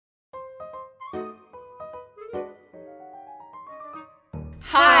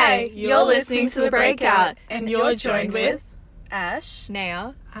Hi, you're listening to The Breakout, and you're joined with Ash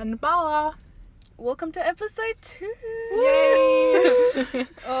Naya and Bala. Welcome to episode 2. Yay!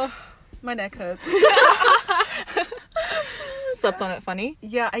 Oh, my neck hurts. Slept on it funny.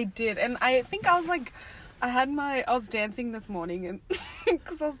 Yeah, I did, and I think I was like, I was dancing this morning, and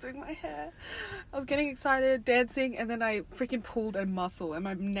because I was doing my hair, I was getting excited, dancing, and then I freaking pulled a muscle, and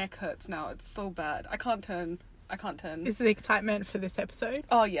my neck hurts now. It's so bad. I can't turn. Is the excitement for this episode?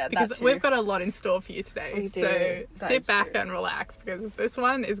 Oh yeah, because we've got a lot in store for you today. We do. So That sit is back true. and relax because this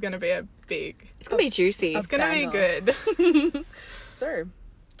one is going to be a big. It's gonna be juicy. It's going to be banger. good. So,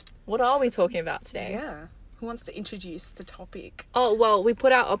 What are we talking about today? yeah. Who wants to introduce the topic? Oh, well, we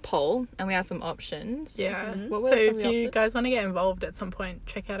put out a poll and we had some options. Yeah. What were So some if of the you options? guys want to get involved at some point,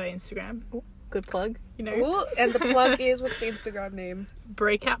 check out our Instagram. Good plug. You know, Ooh, and the plug is, what's the Instagram name?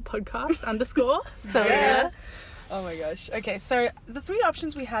 Breakout Podcast _. So Yeah. Oh my gosh. Okay, so the 3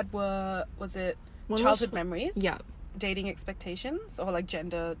 options we had were, was it One was- childhood memories? Yeah. Dating expectations? Or like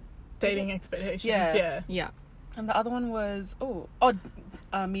gender? dating expectations. Yeah. Yeah. Yeah. And the other one was,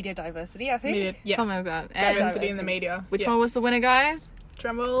 media diversity, I think. Media, yeah. Something like that. That And Diversity in the media. which yeah. one was the winner, guys?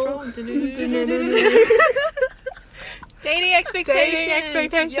 Drumroll. Dating expectations. Dating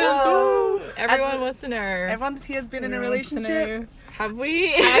expectations. Yo. Woo. Everyone As a- wants to know. Everyone here has been in a Everyone wants to relationship. know. Have we?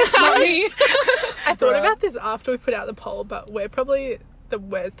 Not me. I thought Bruh. about this after we put out the poll, but we're probably the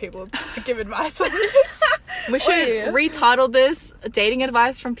worst people to give advice on this. We should yeah. retitle this Dating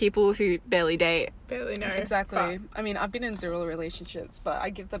Advice from People Who Barely Date. Barely know. Exactly. I mean, I've been in 0 relationships, but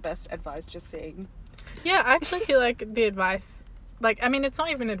I give the best advice just saying. But yeah, I actually feel like the advice, like, I mean, it's not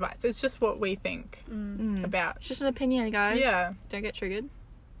even advice. It's just what we think about. It's just an opinion, guys. Yeah. Don't get triggered.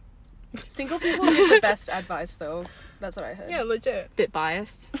 Single people give the best advice, though. That's what I heard. Yeah, legit. Bit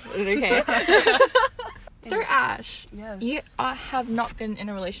biased. But okay. So, Ash, Yes. you have not been in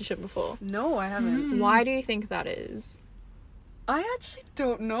a relationship before. No, I haven't. Why do you think that is? I actually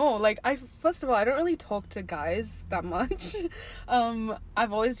don't know. Like, first of all, I don't really talk to guys that much.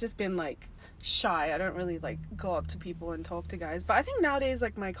 I've always just been like shy. I don't really like go up to people and talk to guys. But I think nowadays,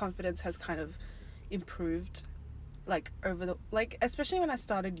 like, my confidence has kind of improved, like, especially when I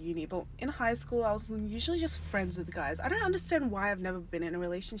started uni. But in high school, I was usually just friends with guys. I don't understand why I've never been in a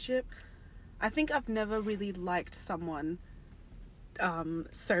relationship. I think I've never really liked someone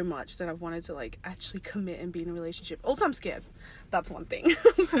so much that I've wanted to like actually commit and be in a relationship. Also, I'm scared. That's one thing.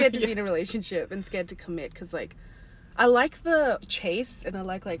 I'm scared to be in a relationship and scared to commit because like I like the chase and I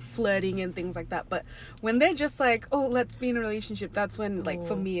like flirting and things like that. But when they're just like, oh, let's be in a relationship, that's when like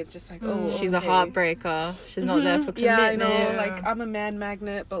for me it's just like, oh, She's a okay. heartbreaker. She's not there for Yeah, I commitment. know. Like I'm a man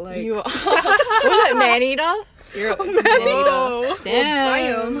magnet, but like You are. Was it man eater? You're a man Whoa. eater.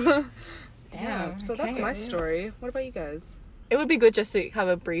 Damn. damn. Damn. Yeah. So that's okay. my story. What about you guys? It would be good just to have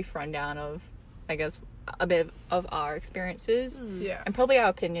a brief rundown of, I guess, a bit of our experiences Yeah. and probably our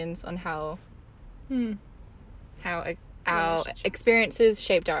opinions on how our Relationships. experiences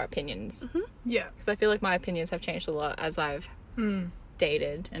shaped our opinions. Yeah. Because I feel like my opinions have changed a lot as I've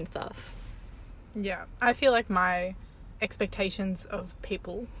dated and stuff. Yeah. I feel like my expectations of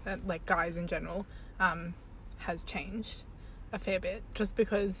people, like guys in general, has changed a fair bit just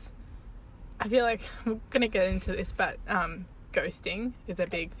because I feel like I'm going to get into this, but ghosting is a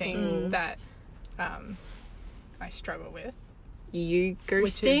big thing that I struggle with. You Which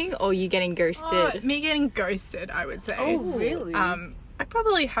ghosting is- or you getting ghosted? Me getting ghosted, I would say. Oh, really? I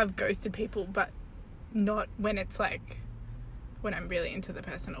probably have ghosted people, but not when it's like when I'm really into the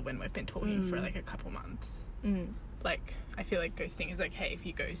person or when we've been talking for like a couple months. Like I feel like ghosting is okay if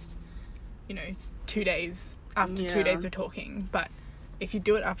you ghost, 2 days after 2 Yeah. days of talking, but if you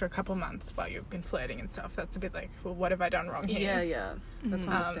do it after a couple months while you've been flirting and stuff, that's a bit like, well, what have I done wrong here? Yeah. That's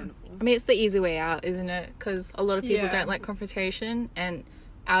understandable. I mean, it's the easy way out, isn't it? Because a lot of people Yeah. don't like confrontation, and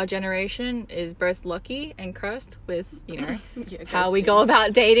our generation is both lucky and cursed with, Yeah, how we ghosting. go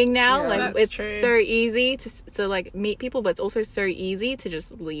about dating now. Yeah. Like, That's it's true. so easy to like meet people, but it's also so easy to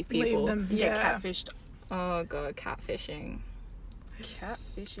just leave people. Leave them. Get Yeah. catfished. Oh god, catfishing.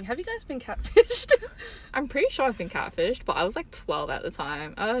 Catfishing. Have you guys been catfished? I'm pretty sure I've been catfished, but I was like 12 at the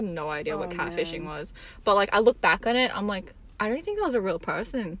time. I had no idea what Oh, catfishing man. was. But like, I look back on it, I'm like, I don't think that was a real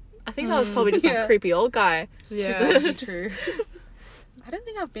person. I think that was probably just some Yeah. creepy old guy. Yeah. True. I don't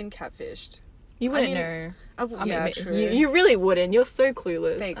think I've been catfished. You I wouldn't mean, know. I I mean, true. you really wouldn't. You're so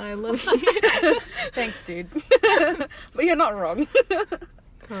clueless. Thanks. I love you. Thanks, dude. But you're not wrong.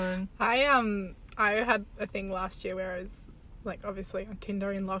 Fun. I had a thing last year where I was like obviously on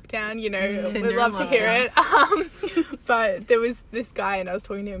Tinder in lockdown, Tinder we'd love in to hear it. But there was this guy and I was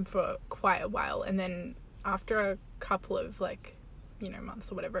talking to him for quite a while, and then after a couple of like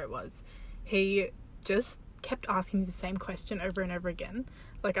months or whatever it was, he just kept asking me the same question over and over again.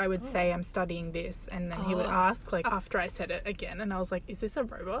 Like, I would say I'm studying this, and then he would ask, like, after I said it again, and I was like, is this a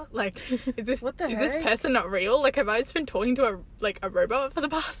robot? Like, is this What the is this heck? person not real? Like, have I just been talking to a robot for the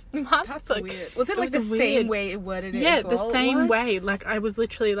past month? That's like, weird. Was it like the was same weird. way it worded it? Yeah, as well? the same What? way. Like, I was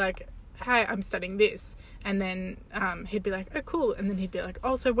literally like, hi, I'm studying this. And then he'd be like, oh, cool. And then he'd be like,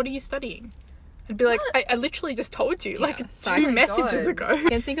 oh, so what are you studying? I'd be like, I literally just told you, like, Yeah. 2 my messages God. ago. I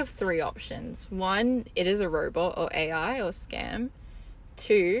can think of 3 options. 1, it is a robot or AI or scam.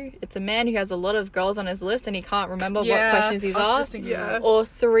 2, it's a man who has a lot of girls on his list and he can't remember what questions he's I was just asked. thinking Yeah. that. Or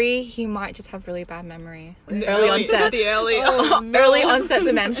 3, he might just have really bad memory. The Early onset. The early. Oh, no. Early onset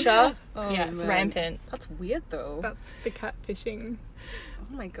dementia. Oh, Yeah, it's man. rampant. That's weird though. That's the catfishing.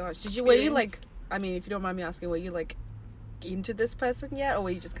 Oh my gosh. Were you like, Experience. I mean, if you don't mind me asking, were you like into this person yet? Or were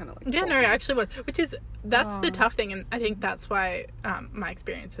you just kind of like. Yeah, no, talking? I actually was. Which is, that's the Oh. tough thing. And I think that's why my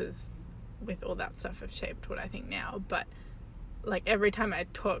experiences with all that stuff have shaped what I think now. But, like, every time I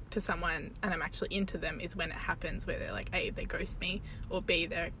talk to someone and I'm actually into them is when it happens, where they're like, A, they ghost me, or B,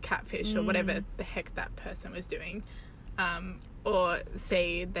 they're catfish, or whatever the heck that person was doing. Or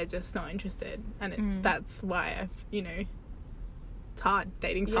C, they're just not interested. And that's why it's hard.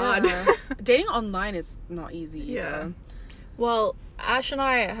 Dating's hard. Yeah. Dating online is not easy. Yeah. Either. Well, Ash and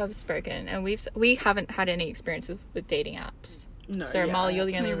I have spoken and we haven't had any experiences with dating apps. No. So yeah. Molly, you're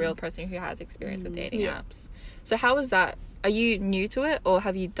the only real person who has experience with dating Yeah. apps. So how is that? Are you new to it or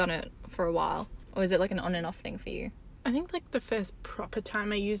have you done it for a while? Or is it like an on and off thing for you? I think, like, the first proper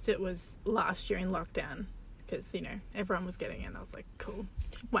time I used it was last year in lockdown. Because, everyone was getting it and I was like, cool,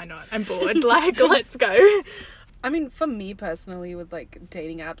 why not? I'm bored. Like, let's go. I mean, for me personally, with like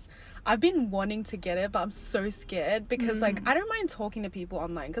dating apps, I've been wanting to get it, but I'm so scared because like I don't mind talking to people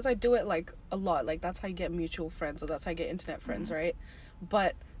online because I do it like a lot. Like that's how you get mutual friends or that's how you get internet friends, right?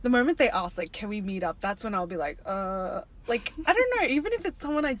 But the moment they ask like, can we meet up? That's when I'll be like, like I don't know. Even if it's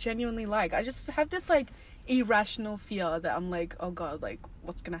someone I genuinely like, I just have this like irrational fear that I'm like, oh god, like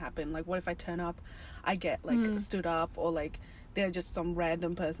what's gonna happen? Like what if I turn up, I get like stood up, or like they're just some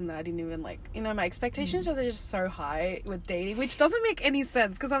random person that I didn't even like. My expectations are just so high with dating, which doesn't make any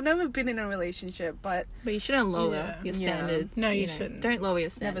sense because I've never been in a relationship. But But you shouldn't lower Yeah. your Yeah. standards. No, you shouldn't. Don't lower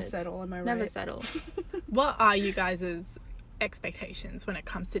your never standards. settle. Am I right? Never settle. What are you guys' expectations when it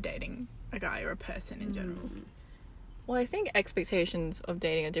comes to dating a guy or a person in general? Well, I think expectations of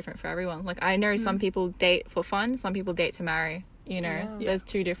dating are different for everyone. Like, I know some people date for fun, some people date to marry. Yeah. There's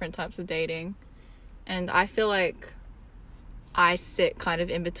 2 different types of dating. And I feel like I sit kind of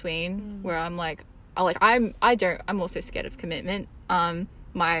in between where I'm like, I'm also scared of commitment.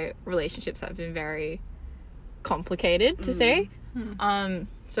 My relationships have been very complicated to say.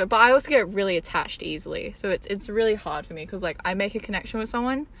 But I also get really attached easily. So it's really hard for me because like I make a connection with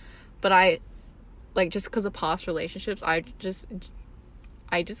someone, but I like just because of past relationships, I'm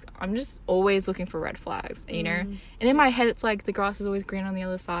just always looking for red flags, And in my head, it's like the grass is always green on the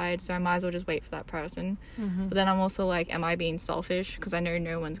other side, so I might as well just wait for that person. But then I'm also like, am I being selfish? Because I know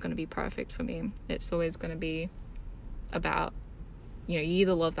no one's going to be perfect for me. It's always going to be about, you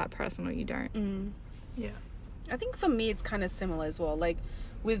either love that person or you don't. Yeah. I think for me it's kind of similar as well. Like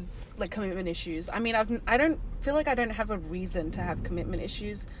with like commitment issues. I mean, I don't feel like I don't have a reason to have commitment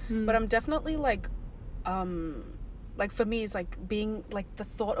issues, but I'm definitely like for me it's like being like the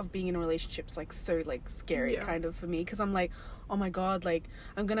thought of being in a relationship is like so like scary kind of for me because I'm like, oh my god, like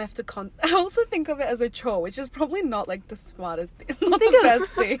I'm gonna have to I also think of it as a chore, which is probably not like the smartest thing, not the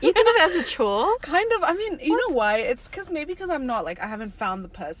best thing. You think of it as a chore? Kind of. I mean, you know why? It's because I'm not like I haven't found the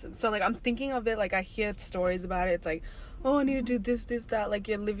person, so like I'm thinking of it like I hear stories about it. It's like, oh, I need to do this, this, that. Like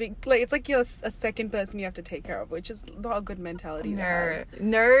you're living, like it's like you're a second person you have to take care of, which is not a good mentality to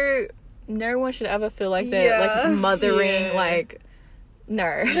have. No one should ever feel like they're like mothering. Yeah. Like no.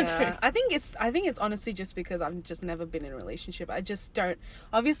 Yeah. I think it's honestly just because I've just never been in a relationship. I just don't.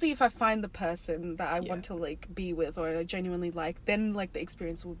 Obviously, if I find the person that I want to like be with or I genuinely like, then like the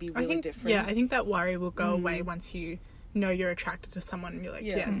experience will be really different. Yeah, I think that worry will go away once you know you're attracted to someone and you're like,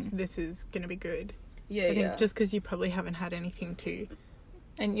 yes, this is gonna be good. Yeah, I think just because you probably haven't had anything to.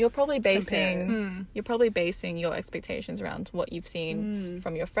 And you're probably basing your expectations around what you've seen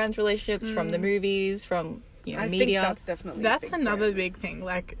from your friends' relationships, from the movies, from I media. think that's definitely another big thing.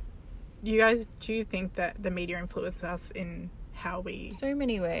 Like, do you think that the media influences us in how we? So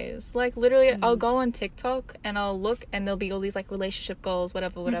many ways. Like literally, I'll go on TikTok and I'll look, and there'll be all these like relationship goals,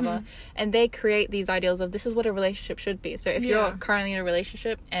 whatever, and they create these ideals of this is what a relationship should be. So if you're currently in a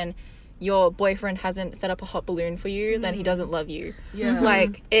relationship and your boyfriend hasn't set up a hot balloon for you, then he doesn't love you. Yeah.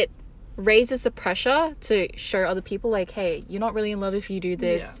 Like raises the pressure to show other people, like, hey, you're not really in love if you do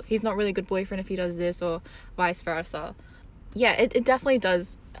this. Yeah. He's not really a good boyfriend if he does this, or vice versa. Yeah, it definitely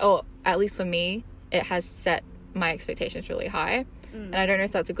does, or at least for me, it has set my expectations really high. And I don't know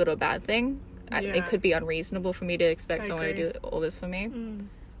if that's a good or bad thing. Yeah. It could be unreasonable for me to expect I someone to agree. do all this for me.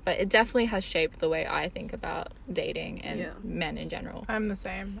 But it definitely has shaped the way I think about dating and Yeah. men in general. I'm the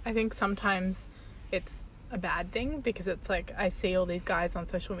same. I think sometimes it's a bad thing because it's like I see all these guys on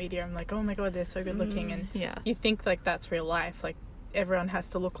social media. I'm like, oh my god, they're so good looking, and Yeah. you think like that's real life. Like everyone has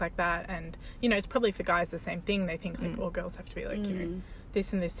to look like that, and you know it's probably for guys the same thing. They think like all girls have to be like you know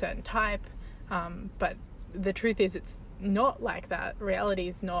this and this certain type, but the truth is it's not like that. Reality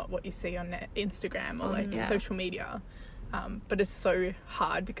is not what you see on Instagram or like Yeah. social media. But it's so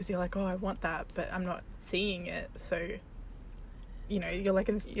hard because you're like, oh, I want that, but I'm not seeing it. So, you know, you're like,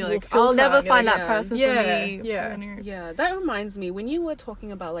 You're little like, filter, I'll never and you're find like, that person yeah, for me. yeah. Yeah, that reminds me, when you were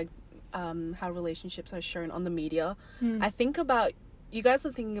talking about like how relationships are shown on the media, I think about, you guys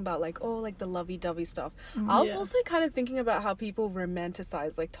are thinking about like, oh, like the lovey-dovey stuff. I was Yeah. also kind of thinking about how people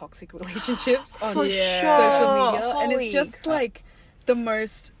romanticize like toxic relationships on For Yeah. social sure. media, and Holy it's just crap. like the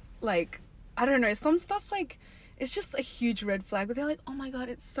most like, I don't know, some stuff like it's just a huge red flag where they're like, oh my god,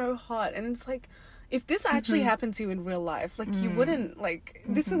 it's so hot, and it's like, if this actually happened to you in real life, like you wouldn't like,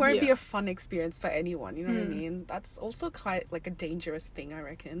 this won't be Yeah. a fun experience for anyone, you know what I mean? That's also quite like a dangerous thing, I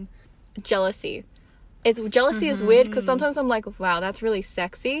reckon. Jealousy. Jealousy is weird because sometimes I'm like, wow, that's really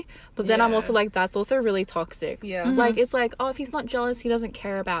sexy, but then I'm Yeah. also like, that's also really toxic. Yeah. Like, it's like, oh, if he's not jealous, he doesn't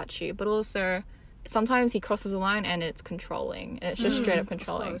care about you, but also sometimes he crosses a line and it's controlling, and it's just straight up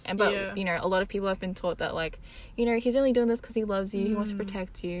controlling. course. And but Yeah. you know, a lot of people have been taught that, like, you know, he's only doing this because he loves you, he wants to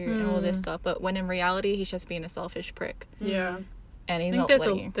protect you, and all this stuff, but when in reality he's just being a selfish prick, Yeah. and he's I think not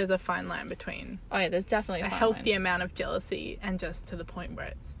letting you. there's a fine line between Oh yeah, there's definitely a a fine healthy line. amount of jealousy and just to the point where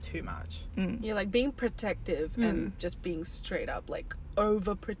it's too much. Yeah, like being protective and just being straight up like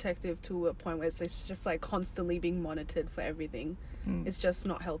overprotective to a point where it's just like constantly being monitored for everything. It's just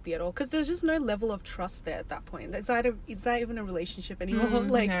not healthy at all, because there's just no level of trust there at that point. Is that even a relationship anymore?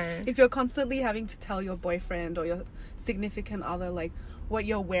 Like, No. if you're constantly having to tell your boyfriend or your significant other like what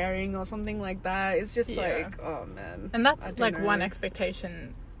you're wearing or something like that, it's just Yeah. like, oh man. And I that's don't like know. one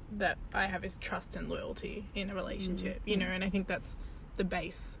expectation that I have is trust and loyalty in a relationship, you know, and I think that's the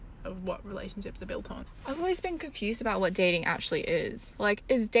base of what relationships are built on. I've always been confused about what dating actually is. Like,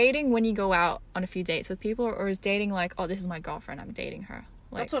 is dating when you go out on a few dates with people, or is dating like, oh, this is my girlfriend, I'm dating her?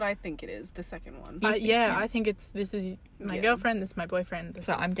 Like, That's what I think it is, the second one. Yeah, I think this is my Yeah. girlfriend, this is my boyfriend. This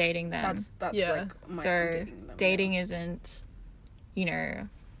so is, I'm dating them. That's Yeah. like my So dating yeah. isn't, you know,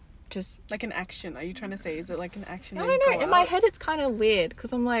 just, like an action. Are you trying to say, is it like an action? I where you don't know. go In my out? head, it's kind of weird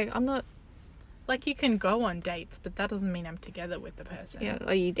because I'm like, I'm not. like you can go on dates, but that doesn't mean I'm together with the person. Yeah,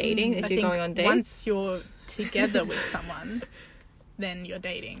 are you dating if I you're think going on dates? once you're together with someone, then you're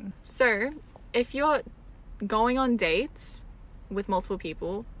dating. So, if you're going on dates with multiple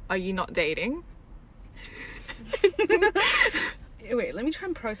people, are you not dating? Wait, let me try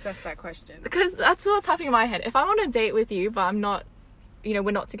and process that question. Because that's what's happening in my head. If I'm on a date with you, but I'm not, you know,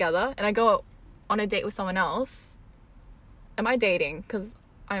 we're not together, and I go on a date with someone else, am I dating? Because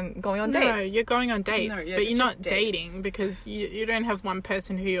I'm going on dates. No, you're going on dates, No, yeah, but it's you're not just dates. dating because you don't have one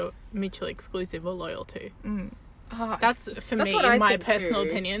person who you're mutually exclusive or loyal to. Ah, That's for That's me, what I in my think personal too.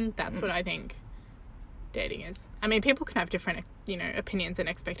 opinion. That's what I think dating is. I mean, people can have different, you know, opinions and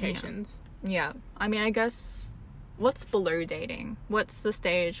expectations. yeah. I mean, I guess, what's below dating? What's the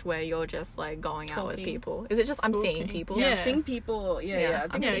stage where you're just like going out with Talking. people? Is it just I'm seeing Talking. people? Yeah. I'm seeing people. Yeah, Yeah, yeah. I I'm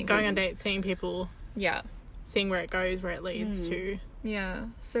think Yeah, seeing going on dates, seeing people, Yeah. seeing where it goes, where it leads to. Yeah.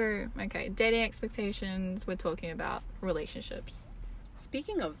 So, okay, dating expectations. We're talking about relationships.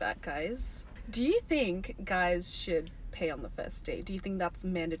 Speaking of that, guys, do you think guys should pay on the first date? Do you think that's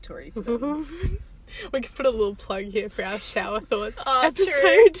mandatory for them? We could put a little plug here for our shower thoughts Oh,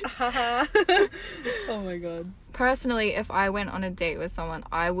 episode. Oh my god. Personally, if I went on a date with someone,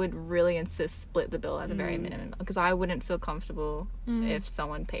 I would really insist split the bill at the very minimum, because I wouldn't feel comfortable if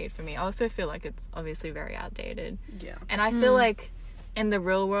someone paid for me. I also feel like it's obviously very outdated. Yeah. And I feel like in the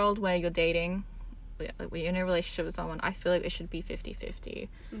real world where you're dating, like when you're in a relationship with someone, I feel like it should be 50-50.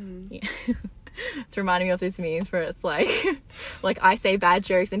 Yeah. It's reminding me of these memes where it's like I say bad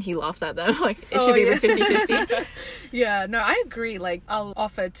jokes and he laughs at them. Like, it should be yeah. 50-50. Yeah, no, I agree. Like, I'll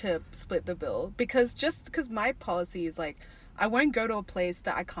offer to split the bill because my policy is like, I won't go to a place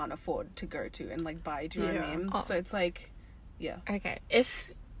that I can't afford to go to and like buy. Do you know what I Yeah. mean? Oh. So it's like, yeah. Okay, if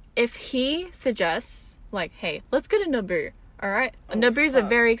he suggests, like, hey, let's go to Naboo, alright? Oh, Naboo's a fuck.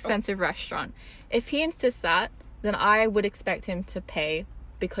 very expensive restaurant. If he insists that, then I would expect him to pay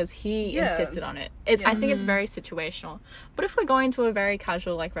because he Yeah. insisted on it. I think it's very situational. But if we're going to a very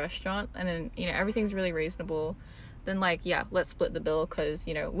casual like restaurant and then, you know, everything's really reasonable, then like, yeah, let's split the bill because,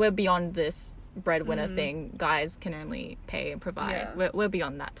 you know, we're beyond this breadwinner thing. Guys can only pay and provide. Yeah. We're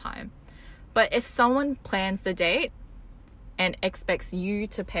beyond that time. But if someone plans the date and expects you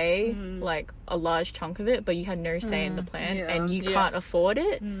to pay like a large chunk of it, but you had no say in the plan Yeah. and you can't afford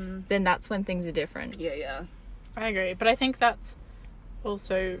it, then that's when things are different. Yeah. I agree, but I think that's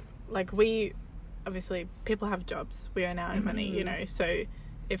also like, we obviously, people have jobs, we earn our own money, you know, so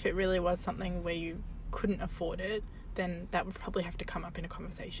if it really was something where you couldn't afford it, then that would probably have to come up in a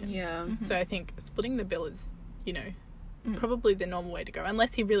conversation. Yeah. So I think splitting the bill is, you know, probably the normal way to go,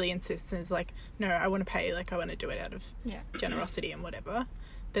 unless he really insists and is like, no, I want to pay, like I want to do it out of generosity and whatever,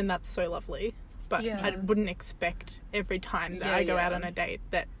 then that's so lovely. But Yeah. I wouldn't expect every time that I go out on a date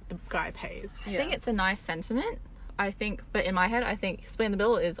that the guy pays. I think it's a nice sentiment. I think, but in my head, I think splitting the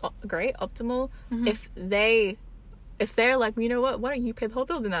bill is great, optimal. If they're like, you know what, why don't you pay the whole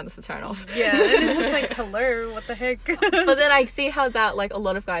bill? Then that's a turn off. Yeah, and it's just like, hello, what the heck? But then I see how that, like, a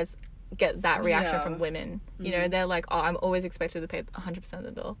lot of guys get that reaction Yeah. from women. You know, they're like, oh, I'm always expected to pay 100% of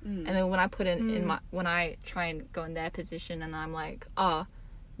the bill. And then when I put in my, when I try and go in their position and I'm like, oh,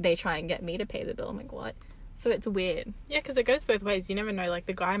 they try and get me to pay the bill. I'm like, what? So it's weird. Yeah, because it goes both ways. You never know, like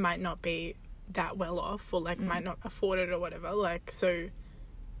the guy might not be that well off or like might not afford it or whatever. Like, so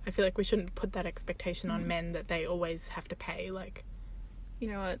I feel like we shouldn't put that expectation on men that they always have to pay. Like, You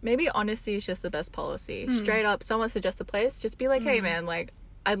know what? Maybe honesty is just the best policy. Straight up, someone suggests a place, just be like, hey, man, like,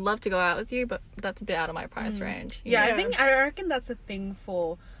 I'd love to go out with you, but that's a bit out of my price range. you Yeah, know? I reckon that's a thing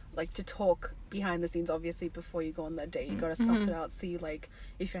for, like, to talk behind the scenes, obviously, before you go on that date. You gotta suss it out, see, like,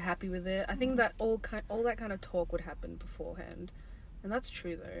 if you're happy with it. I think that all that kind of talk would happen beforehand. And that's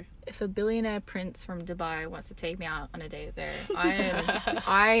true, though. If a billionaire prince from Dubai wants to take me out on a date there,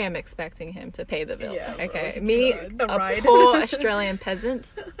 I am expecting him to pay the bill. Yeah, bro. Okay, me, A a ride. poor Australian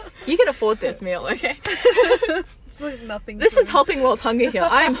peasant, you can afford this meal. Okay, It's like nothing. this to is me. helping world hunger here.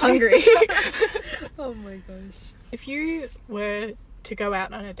 I am hungry. Oh my gosh. if you were to go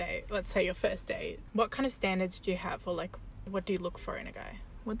out on a date, let's say your first date, what kind of standards do you have, or like, what do you look for in a guy?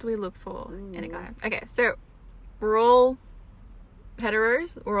 What do we look for in a guy? Okay, so we're all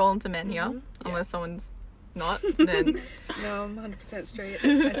heteros. We're all into men here, unless someone's not. Then No, I'm 100% straight,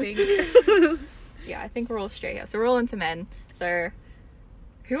 I think. yeah, I think we're all straight here. So we're all into men. So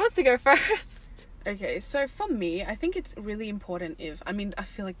who wants to go first? Okay, so for me, I think it's really important I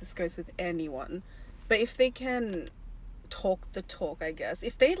feel like this goes with anyone, but if they can talk the talk, I guess.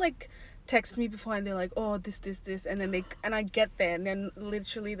 If they, like, text me before and they're like, oh, this, and then I get there and then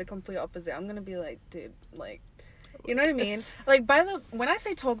literally the complete opposite, I'm gonna be like, dude, like, you know what I mean? Like, when I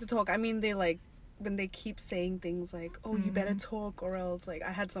say talk the talk, I mean they, like, when they keep saying things like, oh, you better talk or else, like,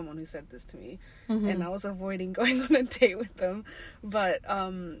 I had someone who said this to me and I was avoiding going on a date with them, but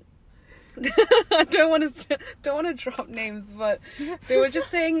I don't want to drop names, but they were just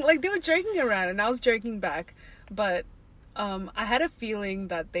saying, like, they were joking around and I was joking back, but I had a feeling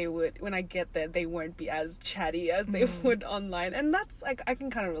that they would, when I get there, they won't be as chatty as they would online, and that's, like, I can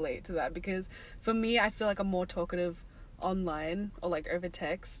kind of relate to that, because for me, I feel like I'm more talkative online or, like, over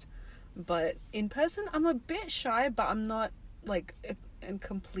text, but in person I'm a bit shy, but I'm not, like, a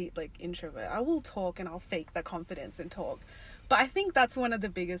complete, like, introvert. I will talk and I'll fake the confidence and talk. But I think that's one of the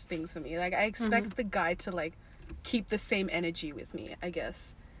biggest things for me. Like, I expect the guy to, like, keep the same energy with me, I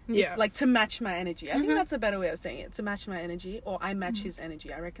guess. Yeah. Like, to match my energy. I think that's a better way of saying it. To match my energy, or I match his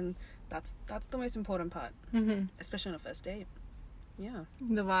energy. I reckon that's the most important part. Especially on a first date. Yeah.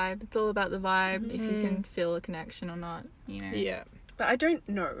 The vibe. It's all about the vibe. If you can feel a connection or not, you know. Yeah. But I don't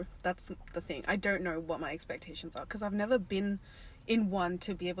know. That's the thing. I don't know what my expectations are, because I've never been in one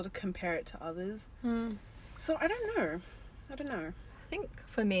to be able to compare it to others. So I don't know. I think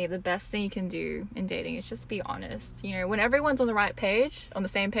for me, the best thing you can do in dating is just be honest. You know, when everyone's on the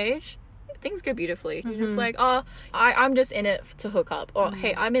same page, things go beautifully. You're just like, oh, I'm just in it to hook up. Or,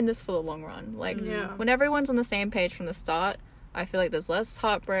 hey, I'm in this for the long run. Like, when everyone's on the same page from the start, I feel like there's less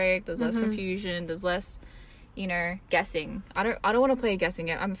heartbreak, there's less confusion, there's less, you know, guessing. I don't want to play a guessing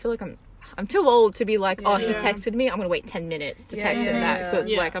game. I feel like I'm too old to be like, he texted me, I'm gonna wait 10 minutes to text him back. So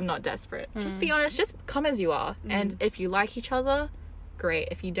it's like, I'm not desperate. Just be honest, just come as you are. And if you like each other, great.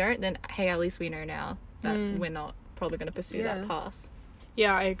 If you don't, then hey, at least we know now that we're not probably gonna pursue that path.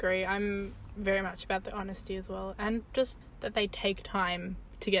 Yeah, I agree. I'm very much about the honesty as well, and just that they take time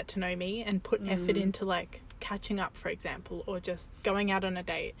to get to know me and put effort into, like, catching up, for example, or just going out on a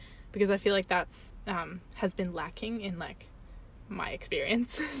date, because I feel like that's has been lacking in, like, my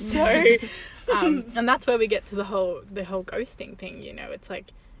experience. So, and that's where we get to the whole ghosting thing, you know. It's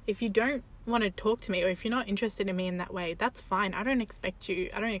like, if you don't want to talk to me, or if you're not interested in me in that way, that's fine. I don't expect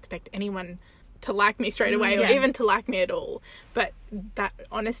anyone to like me straight away, or even to like me at all. But that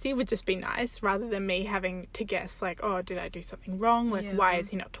honesty would just be nice, rather than me having to guess, like, oh, did I do something wrong? Like, why is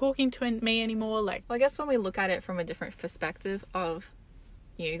he not talking to me anymore? Like, well, I guess when we look at it from a different perspective of,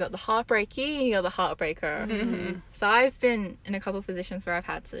 you got the heartbreaky, you got the heartbreaker. Mm-hmm. So I've been in a couple of positions where I've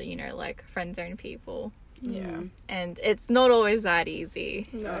had to, like, friend zone people. Yeah. And it's not always that easy.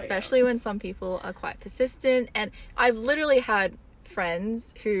 No, especially when some people are quite persistent. And I've literally had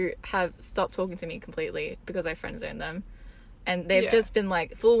friends who have stopped talking to me completely because I friend zoned them. And they've just been,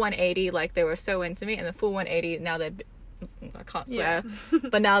 like, full 180, like, they were so into me, and the full 180, now they're... I can't swear,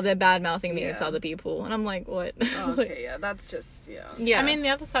 but now they're bad mouthing me to other people, and I'm like, what? Oh, okay, that's just I mean, the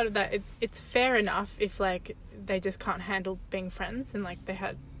other side of that, it's fair enough if, like, they just can't handle being friends and, like, they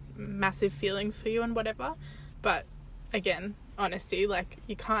had massive feelings for you and whatever. But again, honesty, like,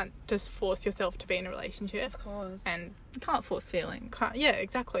 you can't just force yourself to be in a relationship. Of course. And you can't force feelings. Yeah,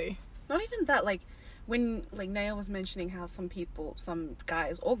 exactly. Not even that, like, when, like, Naya was mentioning how some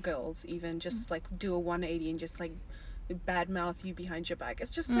guys or girls even just like do a 180 and just like badmouth you behind your back.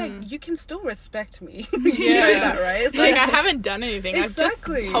 It's just like, you can still respect me. You know that, right? It's like, I haven't done anything.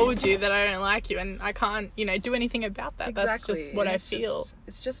 Exactly. I've just told you that I don't like you, and I can't, do anything about that. Exactly. That's just what I feel.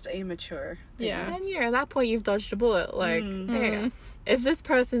 It's just immature. Yeah. And at that point you've dodged a bullet. Like, hey, if this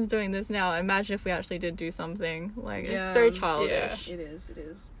person's doing this now, imagine if we actually did do something. Like, it's so childish. It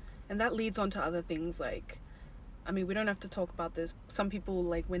is. And that leads on to other things, like, I mean, we don't have to talk about this. Some people,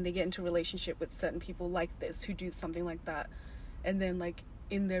 like, when they get into a relationship with certain people like this, who do something like that, and then, like,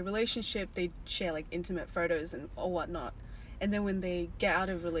 in their relationship, they share, like, intimate photos or whatnot. And then when they get out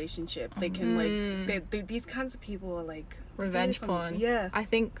of a relationship, they can, like, these kinds of people are, like... Revenge porn. Yeah. I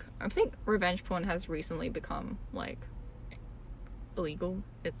think revenge porn has recently become, like, illegal.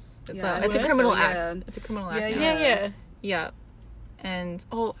 It's a criminal act. It's a criminal act now. Yeah. And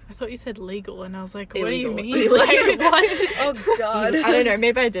I thought you said legal, and I was like, illegal. What do you mean? Like, what? Oh god. I don't know,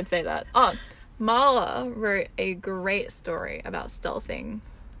 maybe I did say that. Marla wrote a great story about stealthing.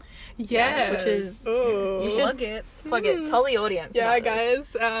 Yeah, which is you should plug it. Tell the audience. Yeah,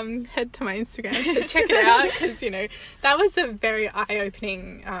 guys, head to my Instagram to check it out, because that was a very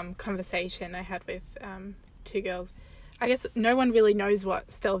eye-opening conversation I had with two girls. I guess no one really knows what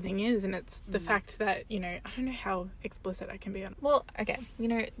stealthing is, and it's the fact that, I don't know how explicit I can be on. Well, okay,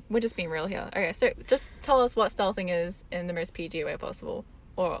 we're just being real here. Okay, so just tell us what stealthing is in the most PG way possible,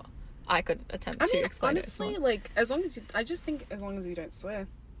 or I could attempt to explain honestly, it. like, as long as we don't swear,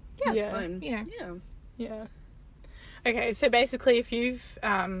 it's fine. Yeah. Okay, so basically, if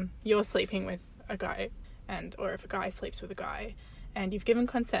you're sleeping with a guy, or if a guy sleeps with a guy, and you've given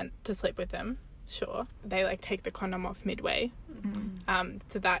consent to sleep with them, sure, they, like, take the condom off midway.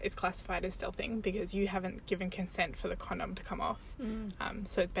 So that is classified as stealthing, because you haven't given consent for the condom to come off.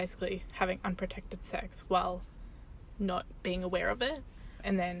 So it's basically having unprotected sex while not being aware of it.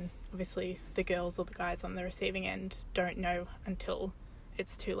 And then obviously the girls or the guys on the receiving end don't know until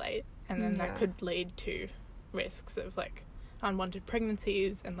it's too late, and then that could lead to risks of, like, unwanted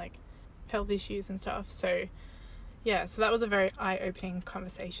pregnancies and, like, health issues and stuff. So so that was a very eye-opening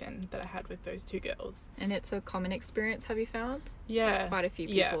conversation that I had with those two girls. And it's a common experience, have you found? Yeah. Quite a few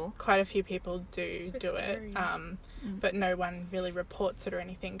people. Yeah, quite a few people do scary. it. But no one really reports it or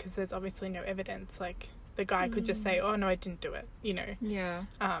anything, because there's obviously no evidence. Like, the guy could just say, oh, no, I didn't do it, Yeah.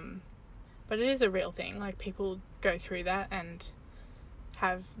 But it is a real thing. Like, people go through that and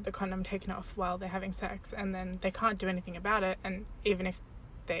have the condom taken off while they're having sex, and then they can't do anything about it, and even if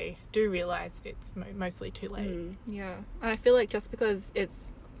they do realise, it's mostly too late. Yeah. And I feel like just because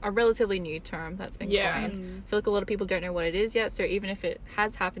it's a relatively new term that's been coined, I feel like a lot of people don't know what it is yet, so even if it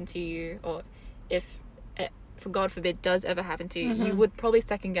has happened to you, or if it, for God forbid, does ever happen to you, you would probably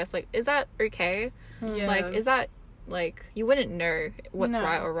second guess, like, is that okay? Like, is that, like, you wouldn't know what's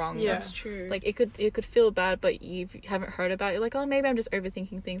right or wrong. Yeah. That's true. Like, it could feel bad, but you haven't heard about it. You're like, oh, maybe I'm just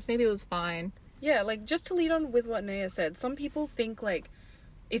overthinking things. Maybe it was fine. Yeah, like, just to lead on with what Naya said, some people think, like,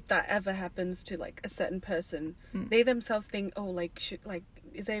 if that ever happens to, like, a certain person, they themselves think, oh, like,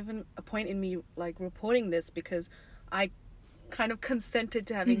 is there even a point in me, like, reporting this because I kind of consented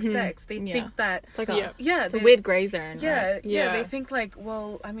to having sex? They think that... It's like it's a weird grey zone, right? Yeah, they think, like,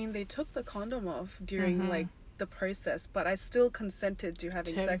 well, I mean, they took the condom off during, like, the process, but I still consented to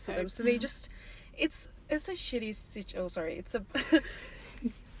having sex with them. So they just... It's a shitty it's a...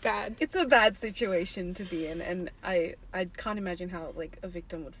 bad. It's a bad situation to be in, and I can't imagine how like a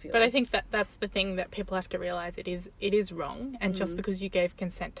victim would feel. But I think that's the thing that people have to realize. It is wrong, and just because you gave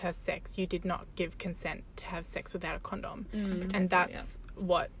consent to have sex, you did not give consent to have sex without a condom, and that's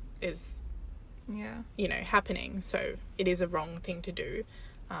what is happening. So it is a wrong thing to do.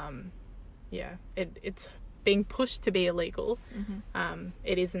 It's being pushed to be illegal.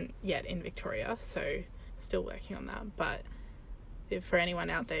 It isn't yet in Victoria, so still working on that. But if for anyone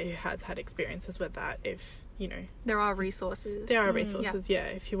out there who has had experiences with that, if there are resources.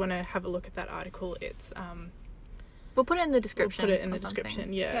 If you want to have a look at that article, it's we'll put it in the description. We'll put it in the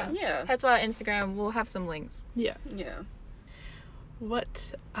description. Yeah. Head to our Instagram. We'll have some links. Yeah.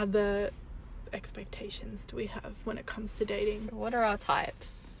 What other expectations do we have when it comes to dating? What are our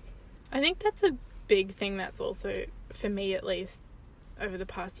types? I think that's a big thing that's also, for me at least, over the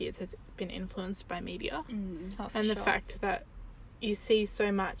past years has been influenced by media. And the fact that you see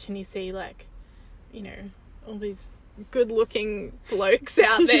so much, and you see like, all these good looking blokes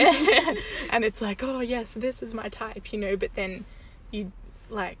out there and it's like, oh yes, this is my type, but then you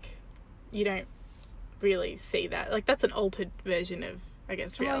don't really see that. Like, that's an altered version of, I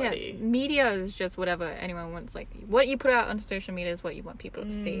guess, reality. Media is just whatever anyone wants. Like, what you put out on social media is what you want people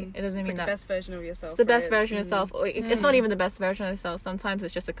to see. It doesn't mean the best version of yourself. It's the best version of yourself. Or it's not even the best version of yourself. Sometimes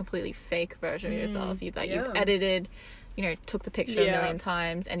it's just a completely fake version of yourself you've edited, took the picture a million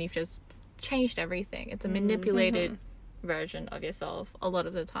times, and you've just changed everything. It's a manipulated version of yourself a lot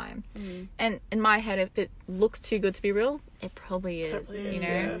of the time. And in my head, if it looks too good to be real, it probably is.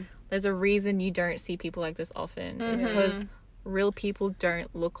 There's a reason you don't see people like this often. It's because real people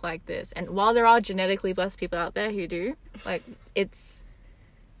don't look like this. And while there are genetically blessed people out there who do, like, it's,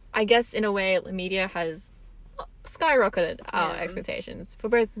 I guess in a way, media has skyrocketed our expectations for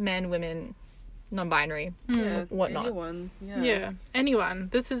both men, women, non-binary, whatnot. Anyone. Anyone.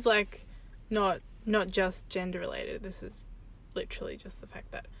 This is like not just gender related. This is literally just the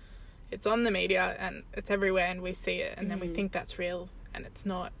fact that it's on the media and it's everywhere and we see it, and then we think that's real, and it's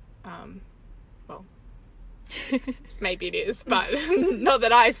not. Maybe it is, but not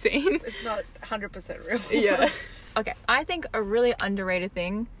that I've seen. It's not 100% real. Yeah. Okay, I think a really underrated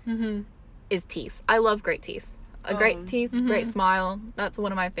thing is teeth. I love great teeth. Great teeth, great smile. That's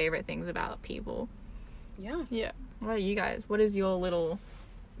one of my favorite things about people. Yeah. What about you guys? What is your little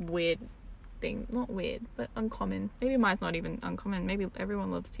weird thing? Not weird, but uncommon. Maybe mine's not even uncommon. Maybe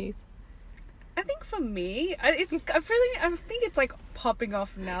everyone loves teeth. I think for me, I think it's like popping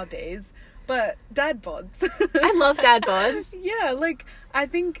off nowadays, but dad bods. I love dad bods. Yeah, like, I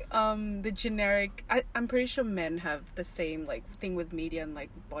think the generic, I'm pretty sure men have the same like thing with media and like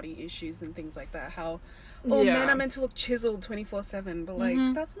body issues and things like that. How men are meant to look chiseled 24/7, but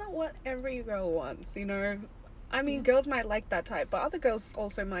like that's not what every girl wants, I mean, girls might like that type, but other girls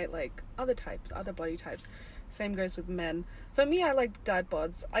also might like other types, other body types. Same goes with men. For me, I like dad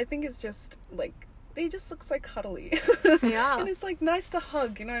bods. I think it's just like, they just look so cuddly. Yeah. And it's like nice to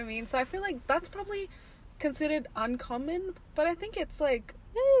hug, you know what I mean? So I feel like that's probably considered uncommon, but I think it's like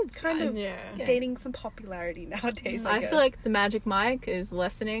kind of gaining some popularity nowadays. I feel like the Magic Mike is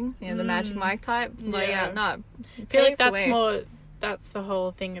lessening. The Magic Mike type. But I feel like that's the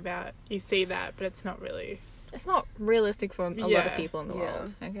whole thing about, you see that, but it's not really. It's not realistic for a lot of people in the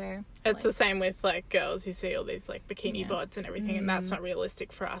world, okay? It's the same with, like, girls. You see all these, like, bikini bods and everything, and that's not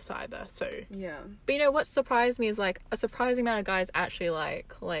realistic for us either, so... Yeah. But, what surprised me is, like, a surprising amount of guys actually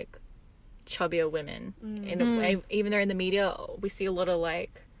like chubbier women. In a way, even though in the media, we see a lot of,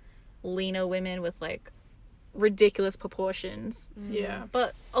 like, leaner women with, like, ridiculous proportions. Yeah.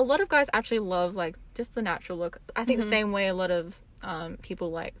 But a lot of guys actually love, like, just the natural look. I think the same way a lot of...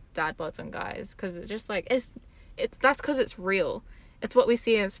 people like dad bods on guys, because it's just like that's because it's real. It's what we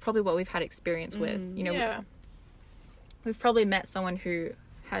see, and it's probably what we've had experience with. We've probably met someone who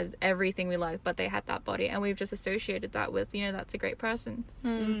has everything we like, but they had that body, and we've just associated that with that's a great person.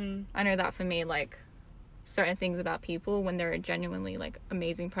 I know that for me, like, certain things about people, when they're a genuinely like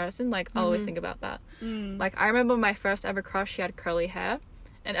amazing person, like I always think about that. Like, I remember my first ever crush, she had curly hair.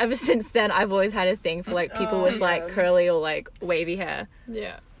 And ever since then, I've always had a thing for, like, people with, like, curly or, like, wavy hair.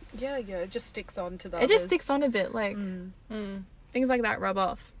 Yeah, it just sticks on to that. It just sticks on a bit, like, things like that rub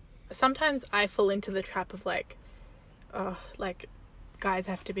off. Sometimes I fall into the trap of, like, guys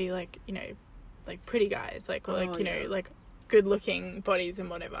have to be, like, like, pretty guys, like, or, like, like, good-looking bodies and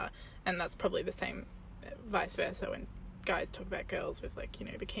whatever. And that's probably the same vice versa when guys talk about girls with, like,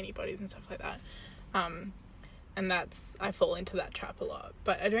 bikini bodies and stuff like that. And I fall into that trap a lot.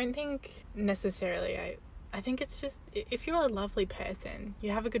 But I don't think necessarily, I think it's just, if you're a lovely person,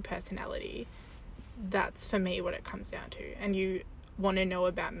 you have a good personality, that's for me what it comes down to. And you want to know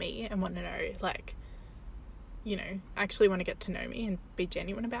about me and want to know, like, you know, actually want to get to know me and be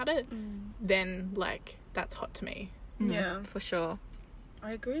genuine about it, then, like, that's hot to me. Yeah. For sure.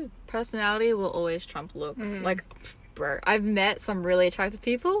 I agree. Personality will always trump looks. Like, bro, I've met some really attractive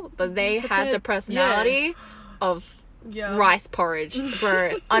people, but they had the personality of rice porridge,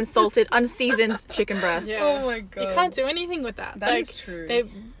 bro. Unsalted, unseasoned chicken breast. Yeah. Oh my god. You can't do anything with that. That like, is true. They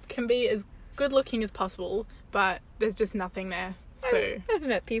can be as good looking as possible, but there's just nothing there. So I've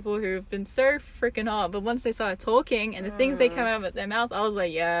met people who've been so freaking hot, but once they started talking and the things they come out of their mouth, I was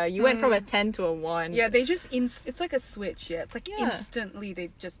like, yeah, you went from a 10 to a 1. Yeah, they just it's like a switch. Yeah, it's like Yeah. instantly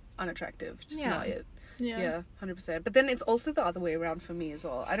they just unattractive. Just not it. yeah. 100%. But then it's also the other way around for me as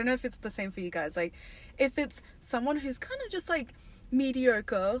well. I don't know if it's the same for you guys. Like, if it's someone who's kind of just like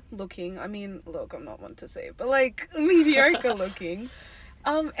mediocre looking. I mean, look, I'm not one to say, but like mediocre looking.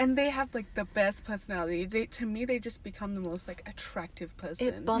 And they have like the best personality. To me, they just become the most like attractive person.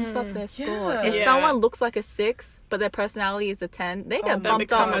 It bumps up their score. Yeah. If Yeah. someone looks like a 6, but their personality is a 10, they get they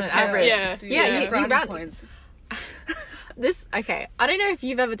bumped up become on a an 10. average. Yeah. Dude, Yeah, you brownie round- points. This, okay, I don't know if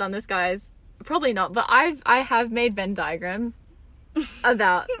you've ever done this, guys. Probably not, but I have made Venn diagrams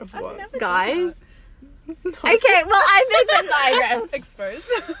about Of what? never done guys. Okay, well, I made Venn diagrams. Exposed.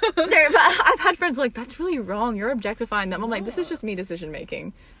 No, but I've had friends like, that's really wrong. You're objectifying them. I'm like, this is just me decision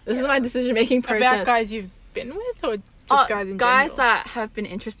making. This is my decision making process. About guys you've been with, or just guys in guys general? that have been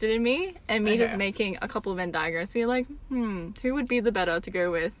interested in me, and me just Okay. making a couple of Venn diagrams, being like, who would be the better to go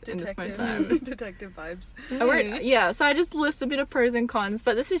with in this point in time? Detective vibes. I won't- yeah, so I just list a bit of pros and cons,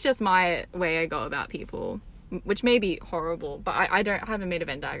 but this is just my way I go about people, which may be horrible, but I haven't made a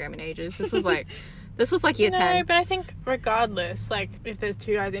Venn diagram in ages. This was like year 10. No, but I think regardless, like, if there's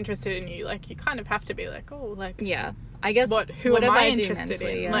two guys interested in you, like, you kind of have to be like, oh, like, Yeah, I guess who am whatever I do interested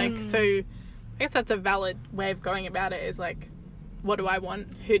mentally, in? yeah. Like, so I guess that's a valid way of going about it, is like, what do I want?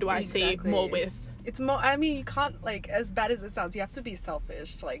 Who do I see Exactly. more with? It's more. I mean, you can't like, as bad as it sounds, you have to be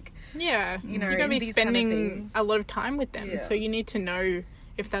selfish. Like, Yeah, You know, you're gonna in be these kind of spending things. a lot of time with them, Yeah. so you need to know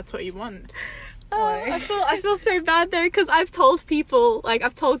if that's what you want. I feel so bad though, because I've told people, like,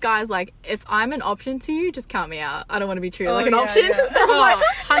 I've told guys, like, if I'm an option to you, just count me out. I don't want to be treated Oh, like an yeah, option. yeah. So I'm like,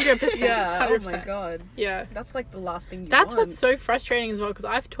 100%. yeah. 100%. Oh my god. Yeah. That's like the last thing you That's want. what's so frustrating as well, because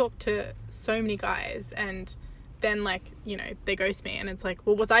I've talked to so many guys, and then, like, you know, they ghost me, and it's like,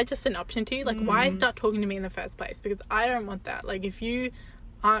 well, was I just an option to you? Like, why start talking to me in the first place? Because I don't want that. Like, if you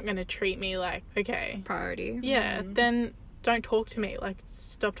aren't going to treat me like, okay, priority. yeah, then don't talk to me. Like,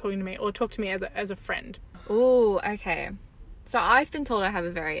 stop talking to me, or talk to me as a friend. Ooh, okay. So I've been told I have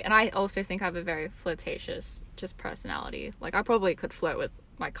a very, and I also think I have a very flirtatious just personality. Like, I probably could flirt with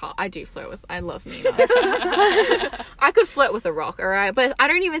my car. I do flirt with, I love Nina. I could flirt with a rock, alright? But I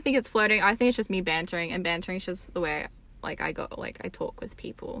don't even think it's flirting. I think it's just me bantering, and bantering is just the way, like, I talk with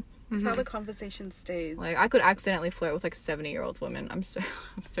people. It's how the conversation stays. Like, I could accidentally flirt with, like, a 70-year-old woman. I'm so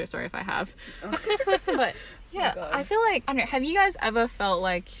sorry if I have. But, yeah, God. I feel like, I don't know, have you guys ever felt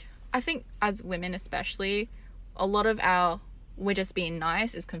like, I think as women especially, a lot of we're just being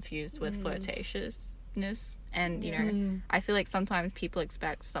nice is confused with flirtatiousness. And, you know, I feel like sometimes people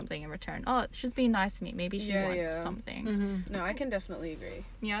expect something in return. Oh, she's being nice to me. Maybe she Yeah, wants yeah. something. No, I can definitely agree.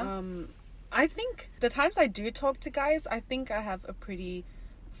 Yeah? I think the times I do talk to guys, I think I have a pretty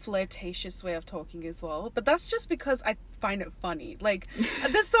flirtatious way of talking as well. But that's just because I find it funny. Like,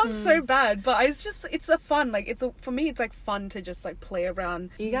 this sounds so bad, but it's a fun, like, for me, it's like fun to just like play around.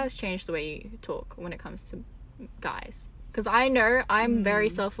 Do you guys change the way you talk when it comes to guys? Because I know I'm very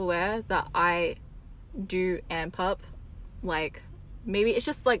self-aware that I do amp up, like, maybe it's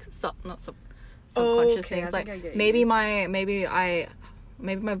just like subconscious Okay, things. I Like, think I get maybe you.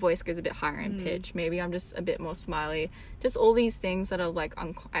 maybe my voice goes a bit higher in pitch. Maybe I'm just a bit more smiley. Just all these things that are like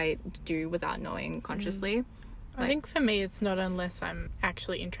I do without knowing consciously. I think for me, it's not unless I'm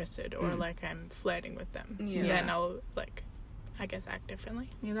actually interested or like I'm flirting with them. Yeah. Then I'll, like, I guess, act differently.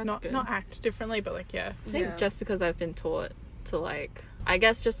 Yeah, that's not good. not act differently, but like, yeah. I think just because I've been taught to, like, I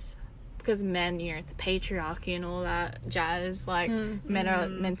guess just because men, you know, the patriarchy and all that jazz, like, men are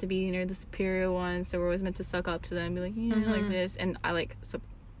meant to be, you know, the superior ones, so we're always meant to suck up to them and be like, yeah, like this, and I like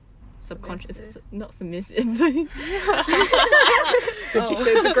subconscious, not submissive. 50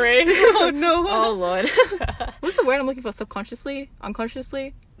 Shades of Grey. Oh no. Oh lord. What's the word I'm looking for? Subconsciously?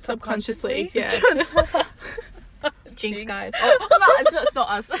 Unconsciously? Subconsciously, yeah. Jinx, guys. Oh, no, it's not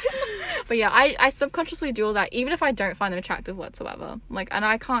us. But yeah, I subconsciously do all that, even if I don't find them attractive whatsoever. Like, and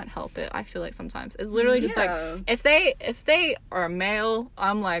I can't help it. I feel like sometimes it's literally just Yeah. like, if they are a male,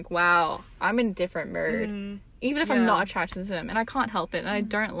 I'm like, wow, I'm in a different mood. Even if I'm Yeah. not attracted to them, and I can't help it, and I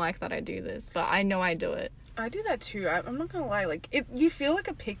don't like that I do this, but I know I do it. I do that too. I'm not gonna lie. Like, you feel like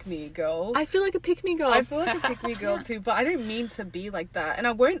a pick-me girl. I feel like a pick-me girl. I feel like a pick-me girl too, but I don't mean to be like that. And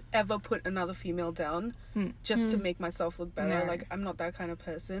I won't ever put another female down just to make myself look better. No. Like, I'm not that kind of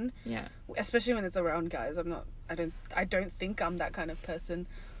person. Yeah. Especially when it's around guys. I don't think I'm that kind of person.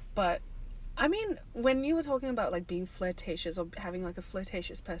 But I mean, when you were talking about like being flirtatious or having like a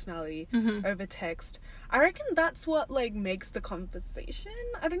flirtatious personality over text, I reckon that's what like makes the conversation.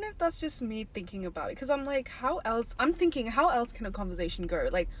 I don't know if that's just me thinking about it, because I'm like, how else can a conversation go?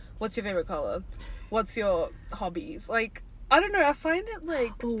 Like, what's your favorite color? What's your hobbies? Like, I don't know, I find it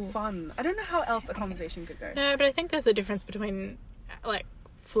like fun. I don't know how else a conversation could go. No, but I think there's a difference between like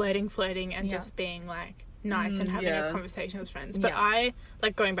flirting and just being like nice and having a conversation with friends. But I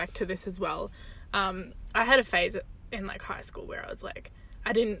like going back to this as well. I had a phase in like high school where I was like,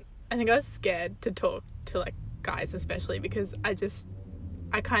 I think I was scared to talk to like guys, especially because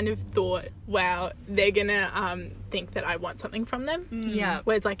I kind of thought, wow, they're gonna think that I want something from them. Yeah.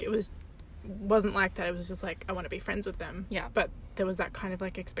 Whereas like wasn't like that. It was just like, I want to be friends with them. Yeah. But there was that kind of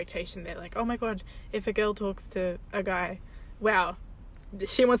like expectation there, like, oh my god, if a girl talks to a guy, wow,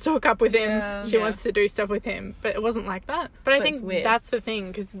 she wants to hook up with him. She wants to do stuff with him. But it wasn't like that. But I think that's the thing,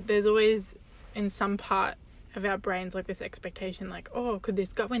 because there's always in some part of our brains like this expectation, like, oh, could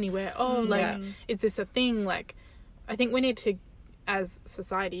this go anywhere? Oh, like, is this a thing? Like, I think we need to, as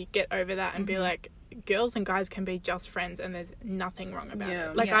society, get over that and be like, girls and guys can be just friends and there's nothing wrong about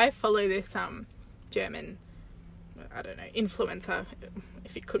it. Like, I follow this German, I don't know, influencer,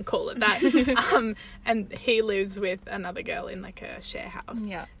 if you could call it that. And he lives with another girl in like a share house.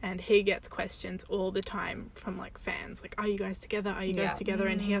 Yeah. And he gets questions all the time from like fans, like, are you guys together? Are you guys together?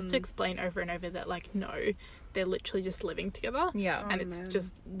 And he has to explain over and over that like, no, they're literally just living together. Yeah. And it's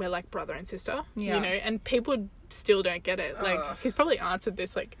just, we're like brother and sister, you know, and people still don't get it. Like, he's probably answered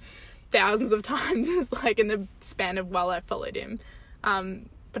this like thousands of times, like in the span of while I followed him.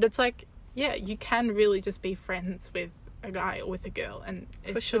 But it's like, yeah, you can really just be friends with a guy or with a girl, and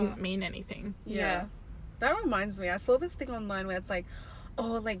it shouldn't mean anything. Yeah. That reminds me, I saw this thing online where it's like,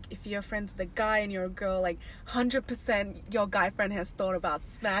 oh, like, if you're friends with a guy and you're a girl, like, 100% your guy friend has thought about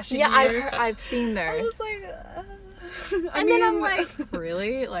smashing you. I've seen those. I was like, and then I'm like,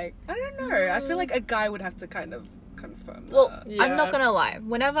 really? Like, I don't know. I feel like a guy would have to kind of confirm that. Well, I'm not gonna lie.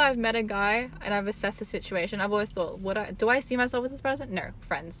 Whenever I've met a guy and I've assessed the situation, I've always thought, do I see myself with this person? No,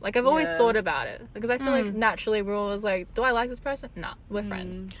 friends. Like, I've always thought about it, because I feel like naturally we're always like, do I like this person? Nah, we're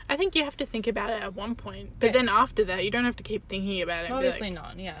friends. I think you have to think about it at one point, but then after that, you don't have to keep thinking about it. Obviously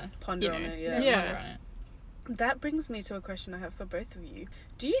not. Yeah. Ponder on it. Ponder on it. That brings me to a question I have for both of you.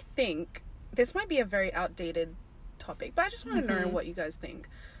 Do you think, this might be a very outdated topic, but I just want to know what you guys think.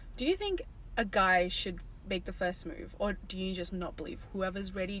 Do you think a guy should make the first move, or do you just not believe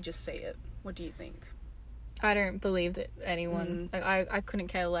whoever's ready, just say it? What do you think? I don't believe that anyone, like, I couldn't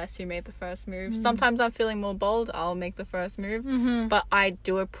care less who made the first move. Sometimes I'm feeling more bold, I'll make the first move, but I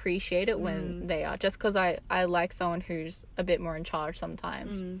do appreciate it when they are, just because I like someone who's a bit more in charge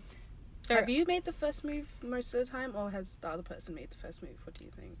sometimes. So, have you made the first move most of the time, or has the other person made the first move? What do you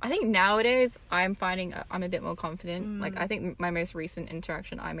think? I think nowadays I'm finding I'm a bit more confident. Like, I think my most recent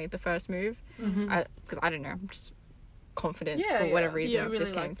interaction, I made the first move, because I don't know, I'm just confident for whatever reason, it really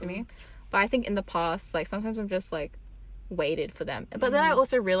just came to me. But I think in the past, like, sometimes I'm just like waited for them, but then I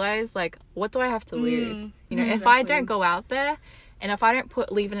also realized, like, what do I have to lose? You know, if I don't go out there and if I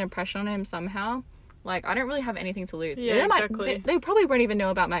don't leave an impression on him somehow, like, I don't really have anything to lose. Yeah, exactly. They probably won't even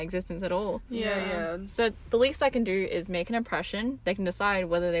know about my existence at all. Yeah. So the least I can do is make an impression. They can decide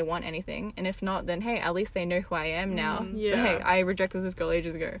whether they want anything. And if not, then, hey, at least they know who I am now. Yeah. But, hey, I rejected this girl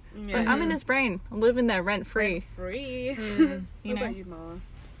ages ago. Yeah. Like, I'm in his brain. I'm living there rent-free. Rent-free. You know? What about you, Ma?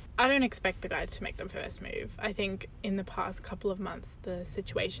 I don't expect the guy to make the first move. I think in the past couple of months, the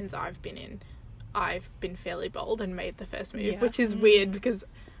situations I've been in, I've been fairly bold and made the first move, which is weird because,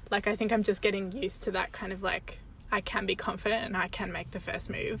 like, I think I'm just getting used to that kind of, like, I can be confident and I can make the first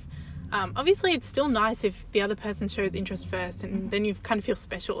move. Obviously, it's still nice if the other person shows interest first, and then you kind of feel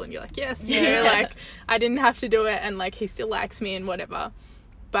special and you're like, yes, you know, like, I didn't have to do it, and, like, he still likes me and whatever.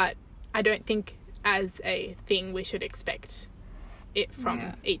 But I don't think as a thing we should expect it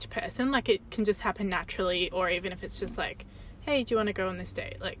from each person. Like, it can just happen naturally, or even if it's just like, hey, do you want to go on this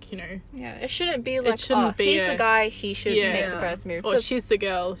date? Like, you know. Yeah, it shouldn't be like, he's the guy, he should make the first move. Or she's the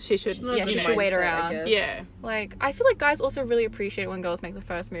girl, she should she should wait around. Yeah. Like, I feel like guys also really appreciate when girls make the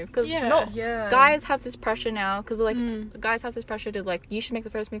first move. Because guys have this pressure now. Because, like, guys have this pressure to, like, you should make the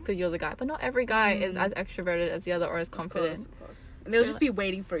first move because you're the guy. But not every guy is as extroverted as the other or as confident. Of course. And they'll So, just be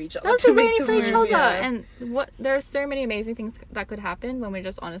waiting for each other. They'll to be make waiting the for each move, other, yeah. and there are so many amazing things that could happen when we're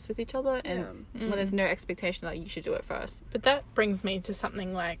just honest with each other, and when there's no expectation that you should do it first. But that brings me to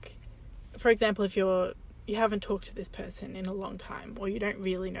something like, for example, if you haven't talked to this person in a long time, or you don't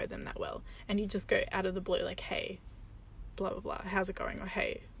really know them that well, and you just go out of the blue like, hey, blah blah blah, how's it going, or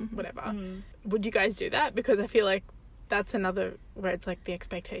hey, whatever. Would you guys do that? Because I feel like that's another where it's like the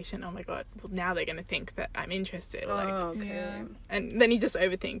expectation, oh my god, well, now they're gonna think that I'm interested, or like, okay. Yeah. and then you just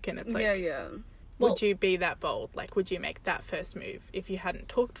overthink, and it's like, yeah. would you be that bold? Like, would you make that first move if you hadn't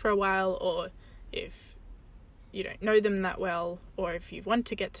talked for a while, or if you don't know them that well, or if you want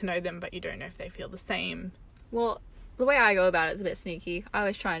to get to know them but you don't know if they feel the same? Well, the way I go about it is a bit sneaky. I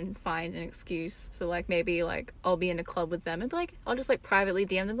always try and find an excuse. So, like, maybe, like, I'll be in a club with them and be like, I'll just, like, privately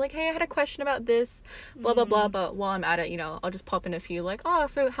DM them, like, hey, I had a question about this, blah, blah, blah. But while I'm at it, you know, I'll just pop in a few, like, oh,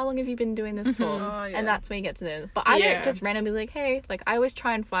 so how long have you been doing this for? Oh, yeah. And that's when you get to know them. But I don't just randomly, like, hey, like, I always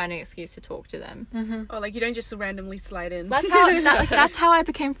try and find an excuse to talk to them. Or like you don't just randomly slide in. That's how that's how I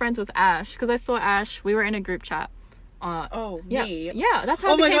became friends with Ash, because I saw Ash. We were in a group chat. Me. Yeah, that's how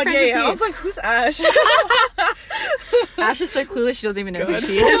I Oh my became god, friends with you. I was like, who's Ash? Ash is so clueless, she doesn't even know who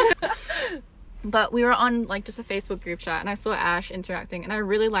she is. But we were on, like, just a Facebook group chat, and I saw Ash interacting, and I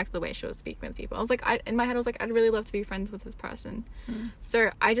really liked the way she was speaking with people. I was like, in my head, I was like, I'd really love to be friends with this person. So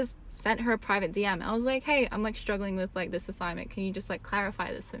I just sent her a private DM. I was like, hey, I'm, like, struggling with, like, this assignment. Can you just, like,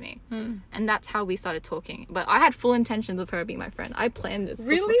 clarify this for me? And that's how we started talking. But I had full intentions of her being my friend. I planned this.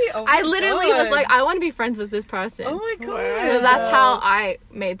 Really? Before. Oh my I literally God. was like, I want to be friends with this person. Oh my god. So that's how I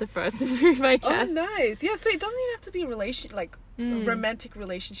made the first move, I guess. Oh, nice. Yeah, so it doesn't even have to be romantic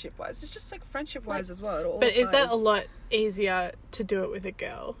relationship wise. It's just like friendship wise as well. At all But is that a times. lot easier to do it with a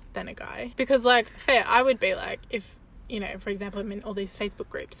girl than a guy? Because, like, fair, I would be like, if, you know, for example, I'm in all these Facebook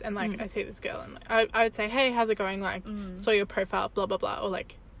groups and, like, I see this girl and, like, I would say, hey, how's it going? Like, saw your profile, blah, blah, blah, or,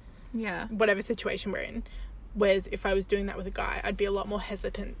 like, Yeah. whatever situation we're in. Whereas if I was doing that with a guy, I'd be a lot more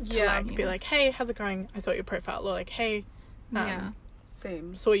hesitant to, like, be like, hey, how's it going? I saw your profile. Or, like, hey, Yeah.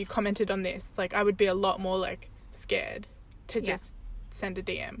 Same. saw you commented on this. Like, I would be a lot more, like, scared to just send a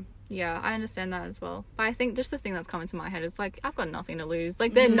DM. Yeah, I understand that as well. But I think just the thing that's coming to my head is, like, I've got nothing to lose.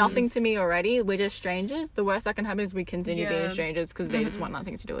 Like, they're nothing to me already. We're just strangers. The worst that can happen is we continue being strangers because they just want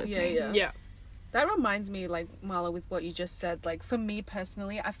nothing to do with me. Yeah. That reminds me, like, Marla, with what you just said. Like, for me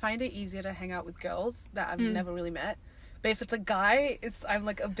personally, I find it easier to hang out with girls that I've never really met. But if it's a guy, I'm,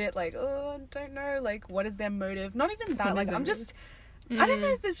 like, a bit like, oh, I don't know. Like, what is their motive? Not even that. Like, I'm just... I don't know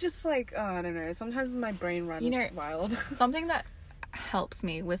if it's just, like... Oh, I don't know. Sometimes my brain runs wild. Something that helps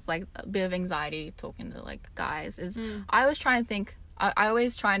me with, like, a bit of anxiety talking to, like, guys is I always try and think... I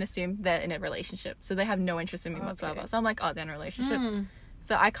always try and assume they're in a relationship. So they have no interest in me whatsoever. So I'm like, oh, they're in a relationship.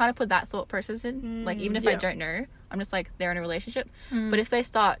 So I kind of put that thought process in. Like, even if I don't know, I'm just like, they're in a relationship. But if they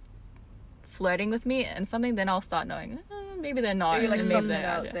start flirting with me and something, then I'll start knowing, maybe they're not. Maybe, like, and something they're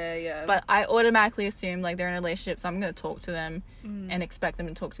out not. there, yeah. But I automatically assume, like, they're in a relationship, so I'm going to talk to them and expect them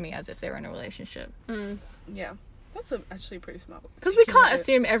to talk to me as if they were in a relationship. Yeah. That's actually pretty smart. Because we can't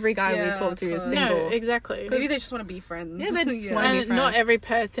assume every guy we talk to is of course. single. No, exactly. Maybe they just want to be friends. Yeah, they just wanna be And friends. not every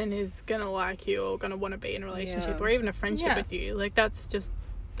person is gonna like you or gonna want to be in a relationship Yeah. or even a friendship Yeah. with you. Like, that's just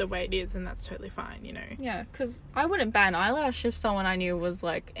the way it is, and that's totally fine, you know. Yeah, because I wouldn't ban eyelash if someone I knew was,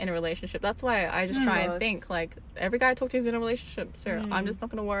 like, in a relationship. That's why I just try and Yes. think, like, every guy I talk to is in a relationship, so I'm just not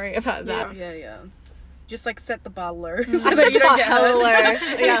going to worry about that. Yeah. Just, like, set the bar low. I so set that the you don't bar get hella hurt.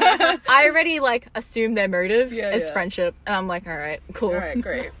 low. Yeah. I already, like, assume their motive is Yeah. friendship, and I'm like, all right, cool. All right,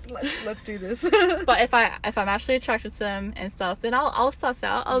 great. Let's do this. But if I'm actually attracted to them and stuff, then I'll suss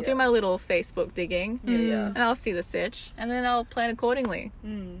out. I'll do my little Facebook digging, Yeah. and I'll see the sitch, and then I'll plan accordingly.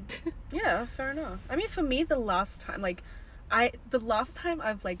 Yeah, fair enough. I mean, for me, the last time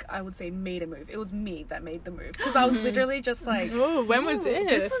I've, like, I would say made a move, it was me that made the move. Because I was literally just like... Oh, when was it?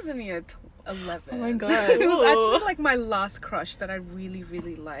 This was in year 11. Oh my god. It was Ooh. actually, like, my last crush that I really,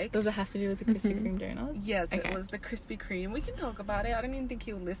 really liked. Does it have to do with the Krispy Kreme donuts? Yes, Okay. it was the Krispy Kreme. We can talk about it. I don't even think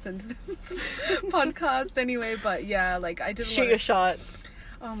he'll listen to this podcast anyway, but yeah, like, I didn't Shoot your shot.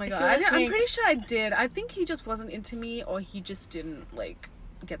 Oh my If god. you're I'm listening- pretty sure I did. I think he just wasn't into me, or he just didn't, like,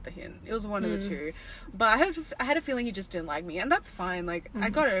 get the hint. It was one of the two. But I had a feeling he just didn't like me, and that's fine. Like,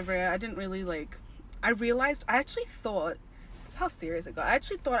 I got over it. I didn't really, like... I actually thought... This is how serious it got. I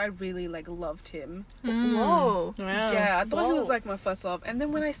actually thought I really, like, loved him. Whoa. Wow. Yeah, I thought he was, Whoa. like, my first love. And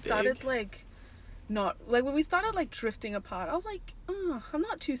then when I started, big. like... when we started, like, drifting apart, I was like, I'm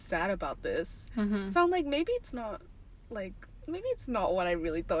not too sad about this. So I'm like, maybe it's not what I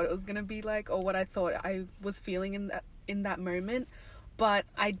really thought it was gonna be like, or what I thought I was feeling in that moment. But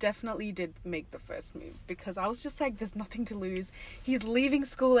I definitely did make the first move because I was just like, there's nothing to lose. He's leaving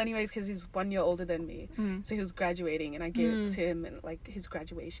school anyways because he's 1 year older than me. So he was graduating and I gave it to him and like his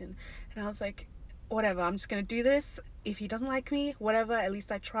graduation. And I was like, whatever, I'm just going to do this. If he doesn't like me, whatever, at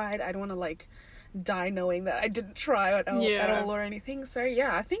least I tried. I don't want to like die knowing that I didn't try at all or anything. So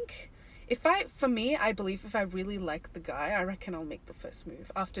yeah, I think I believe if I really like the guy, I reckon I'll make the first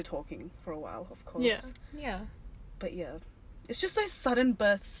move after talking for a while, of course. Yeah. But yeah. It's just those sudden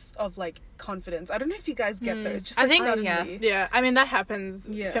bursts of like confidence. I don't know if you guys get those. Just I like think- suddenly. Yeah, I mean that happens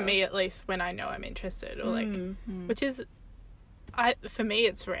Yeah. for me at least when I know I'm interested, or like, which is, for me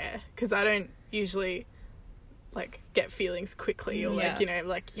it's rare because I don't usually like get feelings quickly or like, you know,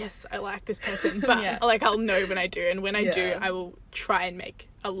 like yes I like this person, but like I'll know when I do, and when I do I will try and make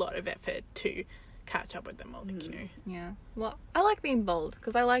a lot of effort to catch up with them, or like, you know. Yeah. Well, I like being bold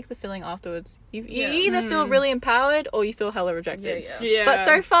because I like the feeling afterwards. You either feel really empowered or you feel hella rejected. Yeah. But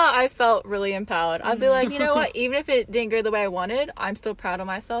so far, I felt really empowered. I'd be like, you know what? Even if it didn't go the way I wanted, I'm still proud of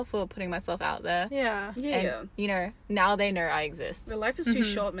myself for putting myself out there. Yeah. And, you know, now they know I exist. The life is too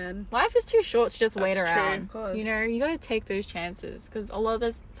short, man. Life is too short to just wait That's true, around. of course. You know, you gotta take those chances because a lot of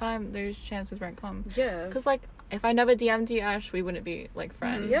the time, those chances won't come. Yeah. Because, like, if I never DM'd you, Ash, we wouldn't be, like,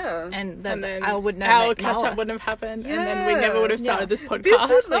 friends. Yeah. And then, And then I would never our make catch Noah. up wouldn't have happened, and then we never would have started this podcast. This is,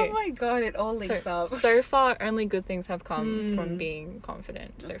 Honestly. oh my god, it all links up. So far, only good things have come from being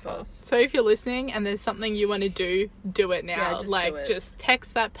confident so far. So if you're listening and there's something you want to do it now. Yeah, just like do it. just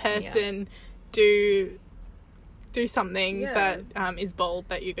text that person, do something Yeah. that is bold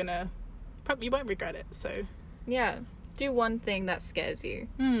that you're gonna probably you won't regret it. So Yeah. Do one thing that scares you.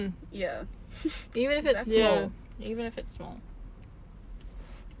 Yeah. Even if it's Exactly. small. Even if it's small.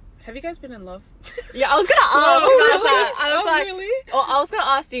 Have you guys been in love? Yeah, I was gonna ask about that. I was Oh, like, really? oh, I was gonna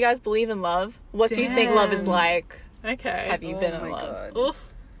ask, do you guys believe in love? What do you think love is Damn. like? okay. Have you Oh been in my love? God. Oof.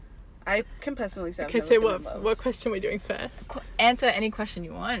 I can personally say I've Okay, never so been in love. what question are we doing first? Answer any question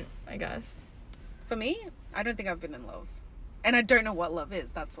you want, I guess. For me, I don't think I've been in love. And I don't know what love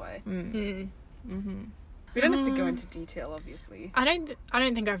is, that's why. Mm. We don't have to go into detail, obviously. I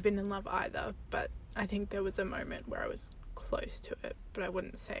don't think I've been in love either, but I think there was a moment where I was close to it, but I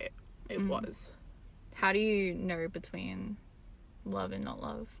wouldn't say it was. How do you know between love and not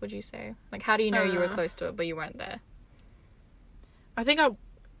love, would you say? Like, how do you know you were close to it, but you weren't there? I think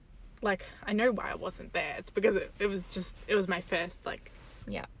I know why I wasn't there. It's because it was my first, like,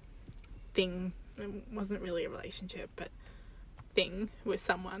 Yeah. thing. It wasn't really a relationship, but thing with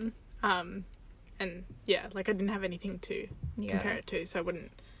someone. And yeah, like, I didn't have anything to compare it to, so I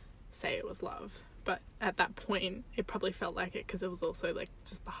wouldn't say it was love. But at that point, it probably felt like it because it was also, like,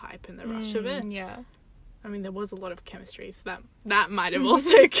 just the hype and the rush of it. Yeah. I mean, there was a lot of chemistry, so that might have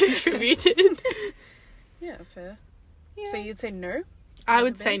also contributed. Yeah, fair. Yeah. So you'd say no? I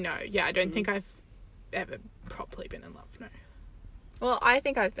would Never say been? no. Yeah, I don't think I've ever properly been in love, no. Well, I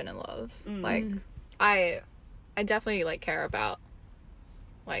think I've been in love. Like, I definitely, like, care about,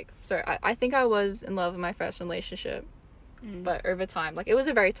 like, so I think I was in love in my first relationship, but over time, like, it was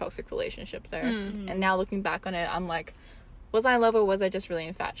a very toxic relationship there. And now looking back on it, I'm like, was I in love or was I just really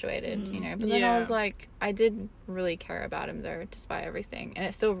infatuated, you know? But then I was like, I did really care about him, though, despite everything. And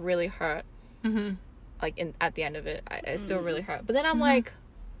it still really hurt. Like, at the end of it, it still really hurt. But then I'm like,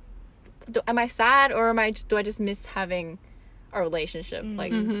 am I sad or do I just miss having a relationship?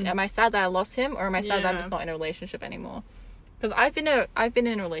 Like, am I sad that I lost him, or am I sad that I'm just not in a relationship anymore? Because I've been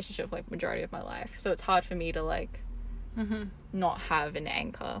in a relationship, like, majority of my life, so it's hard for me to, like, not have an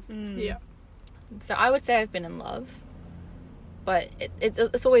anchor. Yeah. So I would say I've been in love, but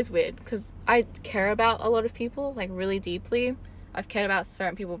it's always weird because I care about a lot of people, like, really deeply. I've cared about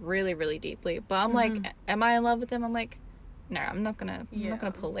certain people really, really deeply, but I'm like, am I in love with them? I'm like, no, I'm not gonna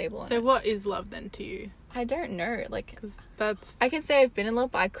put a label on So it. what is love then to you? I don't know. Like, Because that's... I can say I've been in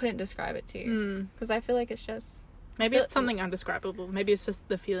love, but I couldn't describe it to you because I feel like it's just Maybe it's something undescribable. Maybe it's just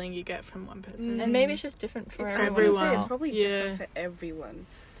the feeling you get from one person. and maybe it's just different for I was everyone. gonna everyone. say, it's Well. probably different for everyone.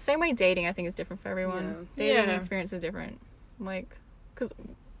 Same way dating, I think, is different for everyone. Yeah. Dating Yeah. experience is different. Like, because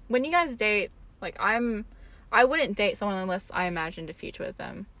when you guys date, like, I wouldn't date someone unless I imagined a future with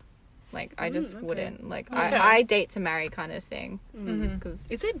them. Like, I just okay. wouldn't. Like, Okay. I date to marry kind of thing. Mm-hmm. Because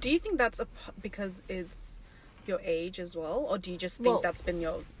Is it? Do you think that's because it's your age as well, or do you just think that's been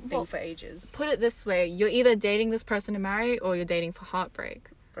your thing for ages? put it this way, you're either dating this person to marry or you're dating for heartbreak.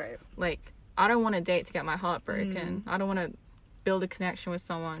 Right. Like, I don't want to date to get my heart broken. I don't want to build a connection with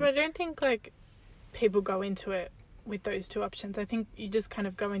someone. But I don't think, like, people go into it with those two options. I think you just kind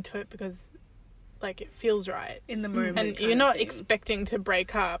of go into it because, like, it feels right. In the moment. And you're not expecting to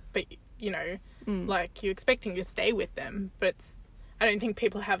break up, but, you know, like, you're expecting to stay with them. But I don't think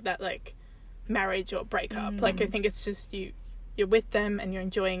people have that, like, marriage or breakup. Like, I think it's just you're with them and you're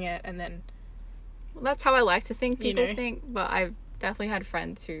enjoying it, and then... Well, that's how I like to think people You know? think, but I've definitely had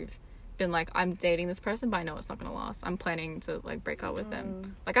friends who've been like, I'm dating this person, but I know it's not gonna last. I'm planning to, like, break up with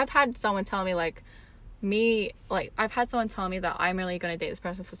them. Like, I've had someone tell me, like, I've had someone tell me that I'm only gonna date this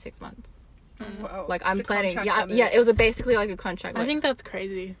person for 6 months. Wow. Like, I'm The planning. contract on Yeah, it was basically like a contract. I Like, think that's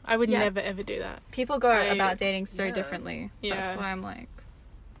crazy. I would Yeah. never, ever do that. people go about dating so Yeah. differently. Yeah. That's why I'm like,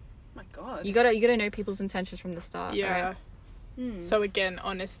 my God. you gotta know people's intentions from the start. Yeah. Right? So, again,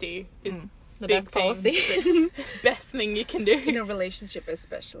 honesty is The big best thing. policy. The best thing you can do. in a relationship,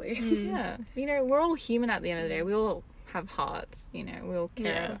 especially. Yeah, you know, we're all human at the end of the day. We all have hearts, you know, we all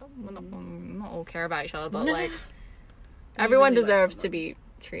care. Yeah. Well, not all care about each other, but like, You everyone really like deserves to someone. be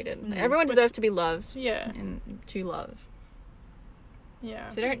treated. Like, everyone deserves to be loved Yeah. and to love. Yeah.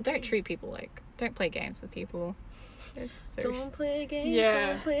 So don't treat people like, don't play games with people. It's so Don't play games. Yeah.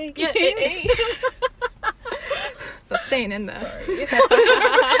 Don't play Yeah, games. that's staying in there.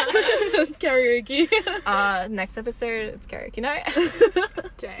 Karaoke. Next episode, it's karaoke night.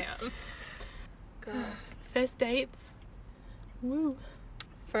 Damn. First dates. Woo.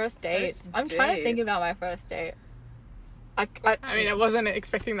 First dates. First I'm trying to think dates. about my first date. I I mean, I wasn't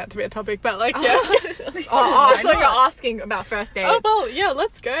expecting that to be a topic, but, like, yeah. I thought you were asking about first dates. Oh, well, yeah,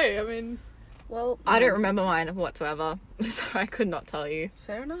 let's go. I mean, Well, I don't remember mine whatsoever, so I could not tell you.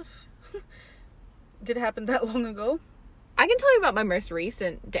 Fair enough. Did it happen that long ago? I can tell you about my most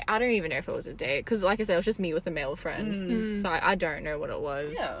recent date. I don't even know if it was a date, because like I said, it was just me with a male friend. So I don't know what it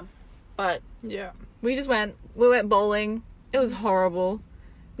was. Yeah. But yeah. we went bowling. It was horrible.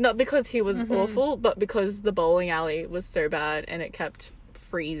 Not because he was awful, but because the bowling alley was so bad and it kept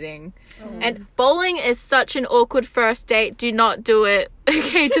freezing. And bowling is such an awkward first date. Do not do it.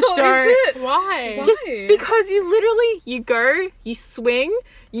 Okay, just Oh, don't. is it? Why? Just Why? because you go, you swing,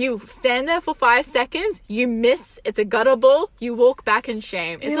 you stand there for 5 seconds, you miss, it's a gutter ball, you walk back in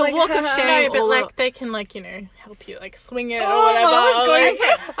shame. It's You're a like, walk of "Ha." shame. No, but, all like, they can, like, you know, help you, like, swing it or Oh, whatever. I was going-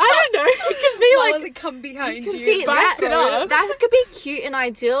 Like, I don't know. It can be, Well, like... they come behind you. See, Spice it up. that could be cute and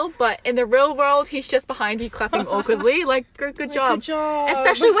ideal, but in the real world, he's just behind you clapping awkwardly. Like, good job. Good job.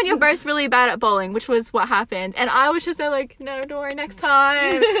 Especially when you're both really bad at bowling, which was what happened. And I was just there like, no, don't worry, next time.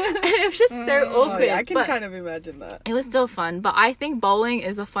 And it was just so Oh, awkward. yeah, I can but kind of imagine that. it was still fun. But I think bowling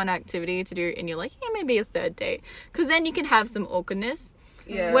is a fun activity to do, and you're like, yeah, maybe a third date. Because then you can have some awkwardness.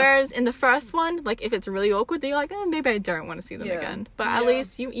 Yeah. Whereas in the first one, like, if it's really awkward, then you're like, maybe I don't want to see them Yeah. again. But at Yeah.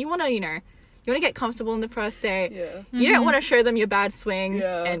 least you want to, you want to get comfortable in the first date. Yeah. You don't want to show them your bad swing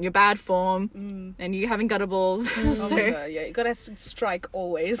Yeah. and your bad form and you having gutter balls. Oh so my God, yeah, you gotta strike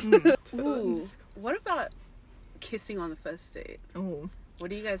always. Ooh, what about kissing on the first date? ooh. What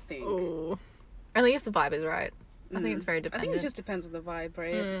do you guys think? Ooh. Only if the vibe is right. I think it's very I dependent. think it just depends on the vibe,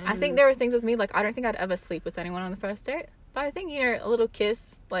 right? I think there are things with me, like, I don't think I'd ever sleep with anyone on the first date. But I think, a little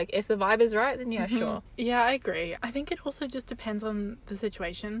kiss, like, if the vibe is right, then yeah, sure. Yeah, I agree. I think it also just depends on the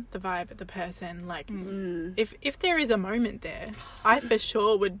situation, the vibe, the person. Like, if there is a moment there, I for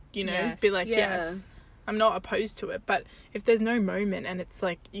sure would, Yes. be like, Yeah. yes, I'm not opposed to it. But if there's no moment and it's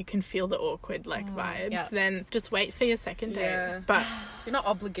like you can feel the awkward vibes, yeah. then just wait for your second date. Yeah. But You're not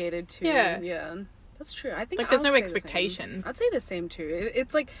obligated to. Yeah. Yeah. That's true. I think Like, there's I would no say the same. expectation. I'd say the same too.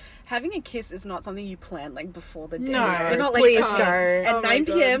 It's like having a kiss is not something you plan like before the date. No, You're not like, please okay, don't. at Oh my 9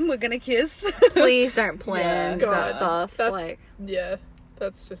 God. p.m. we're gonna kiss. Please don't plan Yeah. that God, stuff. that's- Like, yeah,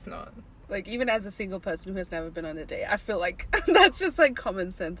 that's just not. Like, even as a single person who has never been on a date, I feel like that's just like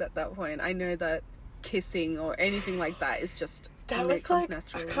common sense at that point. I know that kissing or anything like that is just That it was comes like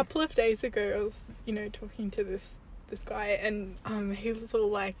naturally. a couple of days ago. I was, talking to this guy, and he was all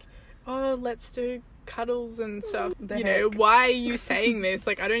like, "Oh, let's do cuddles and stuff." The heck? Why are you saying this?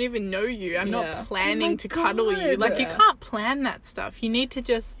 Like, I don't even know you. I'm Yeah. not planning my to cuddle you. God. Like, you can't plan that stuff. You need to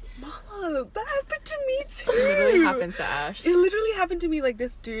just. Mala, that happened to me too. literally happened to Ash. It literally happened to me. Like,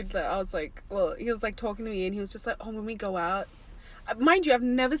 this dude that I was like, well, he was like talking to me and he was just like, oh, when we go out, mind you, I've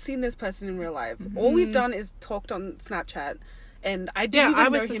never seen this person in real life. All we've done is talked on Snapchat, and I didn't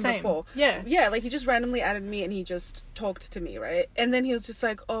even know him before. Yeah. Like, he just randomly added me and he just talked to me, right? And then he was just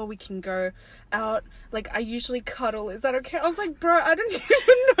like, oh, we can go out. Like, I usually cuddle. Is that okay? I was like, bro, I don't even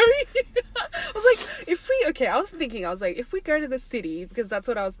know you. I was like, I was like, if we go to the city, because that's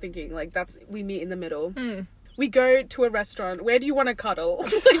what I was thinking, like, we meet in the middle. We go to a restaurant. Where do you want to cuddle?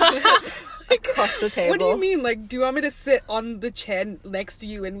 Across the table. What do you mean? Like, do you want me to sit on the chair next to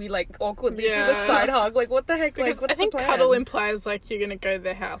you and we like awkwardly do the Yeah. side hug? Like, what the heck? Because Like, what's I think the plan? cuddle implies like you're gonna go to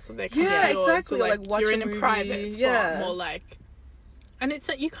their house or they're coming Yeah, to yours, exactly, or, like, watch you're a in a movie. private spot, Yeah. more like. And it's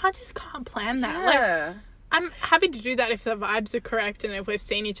like you can't plan that. Like, Yeah. I'm happy to do that if the vibes are correct and if we've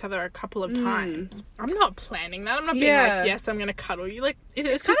seen each other a couple of times. I'm not planning that. I'm not being like, yes, I'm gonna cuddle you. Like,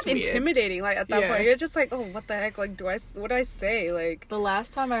 it's kind just of weird. intimidating. Like, at that point, you're just like, oh, what the heck? Like, what do I say? Like, The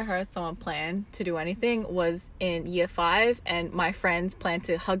last time I heard someone plan to do anything was in year 5, and my friends planned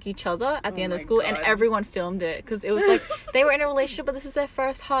to hug each other at the end of my school, and God. everyone filmed it because it was like they were in a relationship, but this is their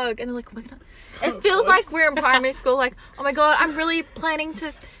first hug, and they're like, it feels like we're in primary school. Like, oh my God, I'm really planning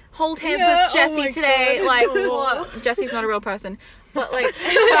to hold hands Yeah, with Jessie oh my today. God. Like, what? Jesse's not a real person, but like,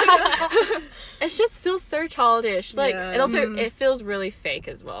 it just feels so childish. Like, Yeah. it also it feels really fake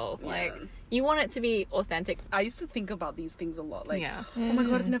as well. Like, Yeah. you want it to be authentic. I used to think about these things a lot. Like, Yeah. oh my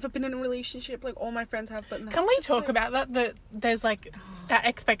God, I've never been in a relationship. Like, all my friends have, but Can we just, talk like, about that? That there's like that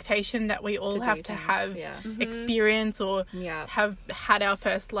expectation that we all To have do to things, have yeah. experience or Yeah. have had our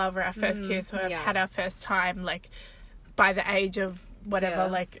first love or our first kiss or have Yeah. had our first time, like by the age of whatever. Yeah.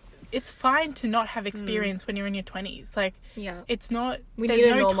 Like, it's fine to not have experience when you're in your 20s. Like, Yeah. it's not. We There's need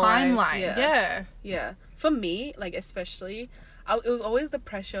to no normalize. timeline. Yeah. Yeah. Yeah. For me, like, especially, it was always the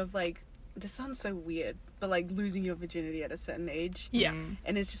pressure of, like, this sounds so weird, but, like, losing your virginity at a certain age. Yeah.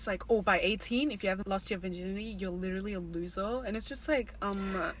 And it's just like, oh, by 18, if you haven't lost your virginity, you're literally a loser. And it's just like,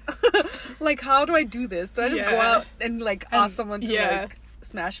 like, how do I do this? Do I just go Yeah. out and, like, ask someone to, yeah. like,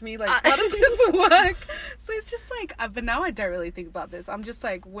 smash me? Like, how does this work? So it's just like, but now I don't really think about this. I'm just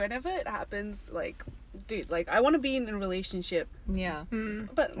like, whenever it happens, like, dude, like, I want to be in a relationship. Yeah.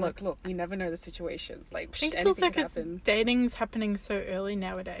 But look, we never know the situation. Like, I think it's anything also can because happen. dating's happening so early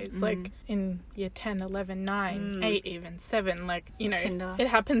nowadays. Like in year 10, 11, 9, 8, even 7. Like, you know, Tinder. it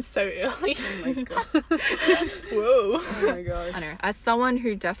happens so early. Oh my god. Whoa. Oh my god. I know. As someone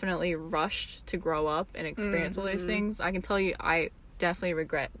who definitely rushed to grow up and experience all those things, I can tell you I definitely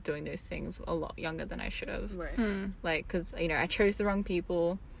regret doing those things a lot younger than I should have. Right. Like, because, you know, I chose the wrong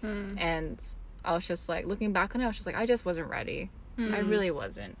people, and I was just like, looking back on it, I was just like, I just wasn't ready. I really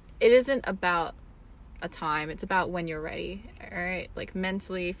wasn't. It isn't about a time, it's about when you're ready, all right? Like,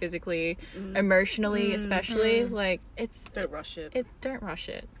 mentally, physically, emotionally, especially. Like, Don't rush it. don't rush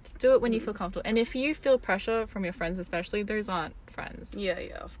it. Just do it when you feel comfortable. And if you feel pressure from your friends, especially, those aren't friends. Yeah,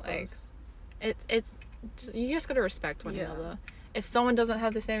 of Like, course. it's you just gotta respect one Yeah. another. If someone doesn't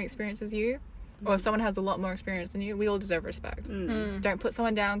have the same experience as you, or if someone has a lot more experience than you, we all deserve respect. Don't put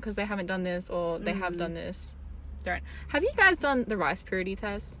someone down because they haven't done this or they have done this. Don't. Have you guys done the rice purity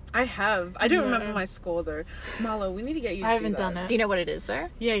test? I have. I don't No. remember my score though. Marlo, we need to get you. I to haven't do done that. it. Do you know what it is though?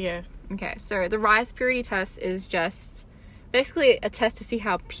 Yeah. Okay, so the rice purity test is just basically a test to see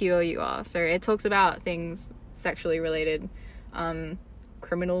how pure you are. So it talks about things sexually related,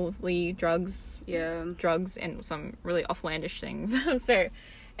 criminally, drugs, Yeah. and some really offlandish things. So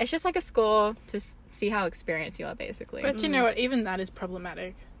it's just like a score to see how experienced you are, basically. But you know what? Even that is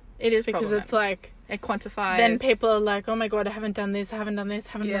problematic. It is Because problematic. it's like, It quantifies. then people are like, oh my god, I haven't done this, I haven't done this,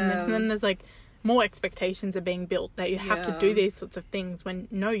 haven't done this. Yeah. And then there's like, more expectations are being built that you have to Yeah. do these sorts of things when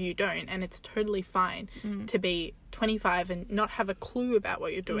no, you don't. And it's totally fine to be 25 and not have a clue about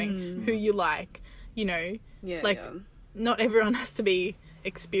what you're doing, who you like, you know. Yeah. Like, yeah. not everyone has to be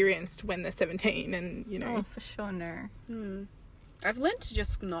experienced when they're 17 and, you know. Oh, for sure, no. I've learned to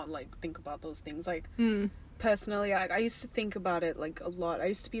just not like think about those things. Like personally, I used to think about it like a lot. I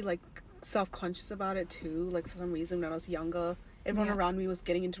used to be like self-conscious about it too. Like for some reason when I was younger, everyone Yeah. around me was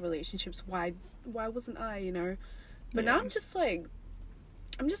getting into relationships. Why wasn't I? You know. But now Yeah. I'm just like,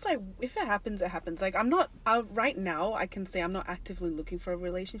 if it happens, it happens. Like I'm not. Right now, I can say I'm not actively looking for a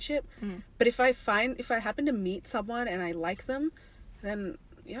relationship. But if I happen to meet someone and I like them, then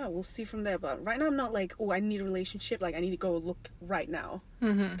yeah, we'll see from there. But right now, I'm not like, oh, I need a relationship. Like I need to go look right now,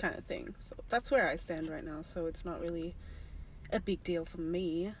 kind of thing. So that's where I stand right now. So it's not really a big deal for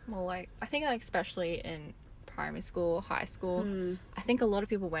me. Well, like, I think, like, especially in primary school, high school, I think a lot of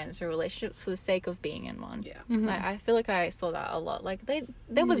people went into relationships for the sake of being in one. Yeah. Like, I feel like I saw that a lot. Like,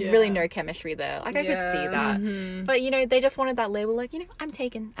 there was Yeah. really no chemistry there. Like, I could see that. But, you know, they just wanted that label, like, you know, I'm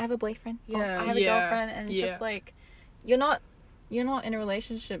taken. I have a boyfriend. Or, Yeah. I have a Yeah. girlfriend. And it's Yeah. just like, you're not in a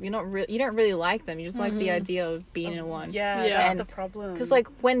relationship. You don't really like them. You just like the idea of being in one. Yeah, Yeah. that's And- the problem. Because, like,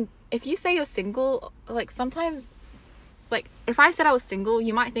 if you say you're single, like, sometimes, like, if I said I was single,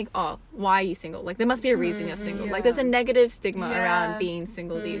 you might think, oh, why are you single? Like, there must be a reason you're single. yeah. Like, there's a negative stigma Yeah. around being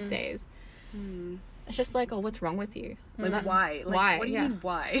single these days. It's just like, oh, what's wrong with you? like that- why? Like, why? What do you Yeah. mean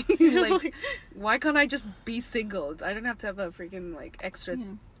why? like, why can't I just be single? I don't have to have a freaking like extra.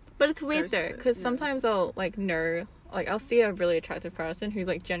 But it's weird Goes though, with it, because yeah. sometimes I'll like know like I'll see a really attractive person who's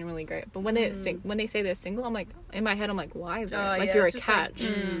like genuinely great, but when when they say they're single, I'm like, in my head I'm like, why though? Like yeah, you're a it's just catch.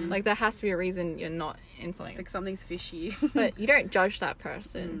 Like there has to be a reason you're not in something. It's like something's fishy. But you don't judge that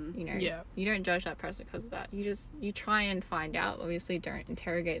person, you know. Yeah. You don't judge that person because of that. You try and find out. Obviously, don't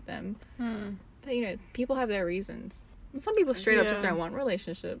interrogate them. But you know, people have their reasons. And some people straight up just don't want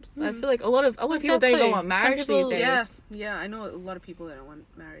relationships. I feel like a lot of people don't even want marriage these days. Yeah, I know a lot of people that don't want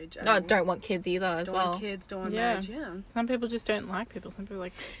marriage. No, don't want kids either as don't well. want kids, don't want marriage. Yeah. Some people just don't like people. Some people are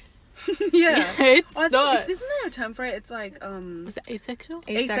like, yeah. it's Oh, not. isn't there a term for it? It's like Was it asexual?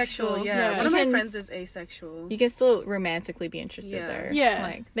 asexual. Yeah. One of my friends is asexual. You can still romantically be interested though. Yeah.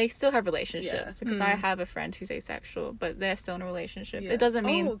 Like they still have relationships because I have a friend who's asexual, but they're still in a relationship. Yeah. It doesn't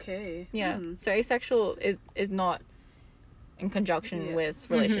mean okay. yeah. So asexual is not in conjunction with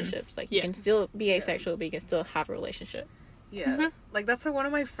relationships. Like you can still be asexual, but you can still have a relationship. Yeah. Like that's one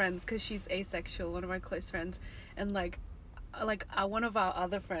of my friends because she's asexual. One of my close friends, and like one of our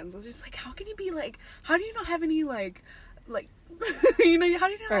other friends was just like, how can you be like? How do you not have any like you know? How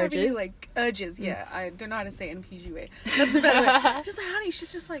do you not have any Urges? like urges? Yeah, I don't know how to say it in a PG way. That's a better way. She's like, honey,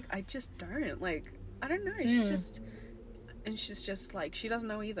 she's just like, I just don't like. I don't know. She's just. And she's just like, she doesn't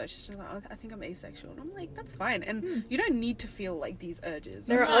know either. She's just like, oh, I think I'm asexual. And I'm like, that's fine. And you don't need to feel like these urges.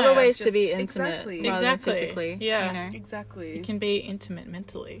 There are No, other ways it's to be just- intimate exactly. rather than physically. Yeah. You know? Exactly. You can be intimate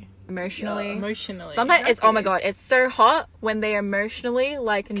mentally, Emotionally. emotionally. Sometimes it's oh my Exactly. god, it's so hot when they emotionally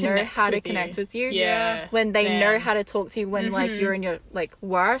like know Connect how to with you. connect with you. Yeah. When they know Damn. how to talk to you when like you're in your like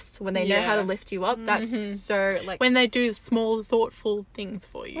worst, when they know how to Yeah. lift you up. That's so like when they do small, thoughtful things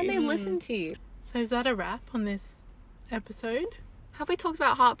for you. when they listen to you. So is that a wrap on this episode? Have we talked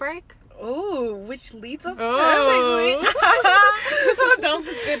about heartbreak? Oh, which leads us Oh. perfectly. That was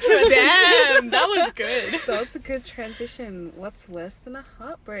a good transition. Damn, that was good. That was a good transition. What's worse than a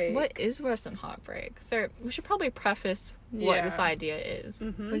heartbreak? What is worse than heartbreak? So we should probably preface what Yeah. this idea is.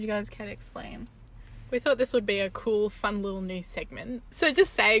 Would you guys care to explain? We thought this would be a cool, fun little new segment. So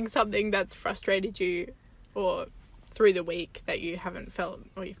just saying something that's frustrated you or through the week that you haven't felt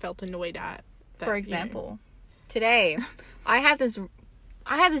or you felt annoyed at. That, For example, today I had this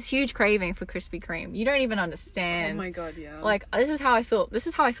huge craving for Krispy Kreme. You don't even Oh understand. my god, yeah. Like this is how I feel. This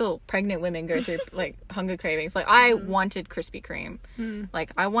is how I feel pregnant women go through like hunger cravings. Like I wanted Krispy Kreme.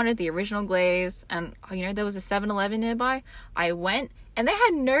 Like I wanted the original glaze, and you know there was a 7-Eleven nearby. I went and they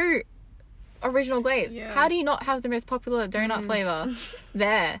had no original glaze. Yeah. How do you not have the most popular donut flavor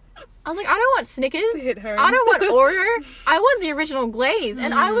there? I was like, I don't want Snickers. Hit home. I don't want Oreo. I want the original glaze.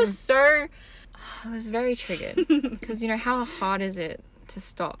 And I was very triggered because you know how hard is it to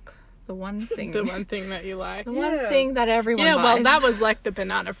stock the one thing The one thing that you like. the one Yeah. thing that everyone Yeah, well, buys. that was like the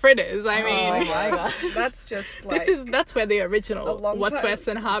banana fritters. I Oh mean, my god. That's just like that's where the A original long "What's time- Worse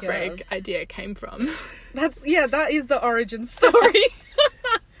Than Heartbreak" idea came from. that is the origin story.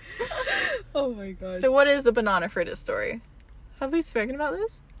 Oh my gosh. So what is the banana fritter story? Have we spoken about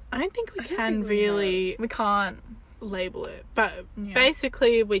this? I don't think we don't can think we really We can't. label it, but Yeah.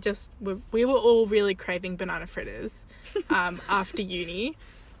 basically we were all really craving banana fritters after uni,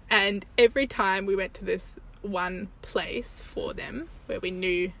 and every time we went to this one place for them where we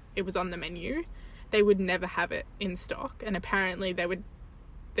knew it was on the menu, they would never have it in stock, and apparently they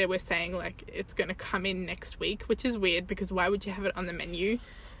were saying like it's going to come in next week, which is weird because why would you have it on the menu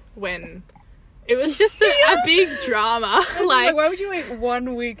when it was just a big drama. like, why would you wait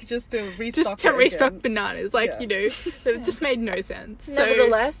 1 week just to restock? Just to it restock again? bananas, like, Yeah. you know, it just made no sense. So,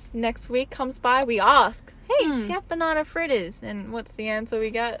 Nevertheless, next week comes by, we ask, hey, do you have banana fritters? And what's the answer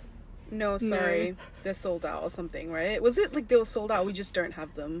we get? No, sorry, they're sold out or something, right? Was it like they were sold out? We just don't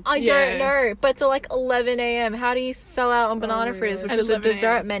have them. I Yeah. don't know, but to like 11 a.m., how do you sell out on banana my fritters, gosh. which At is a 11 dessert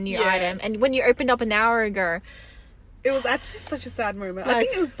a.m. menu Yeah. item? And when you opened up an hour ago, It was actually such a sad moment. I Like-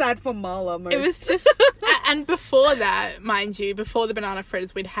 think it was sad for Marla most. it was just, and before that, mind you, before the banana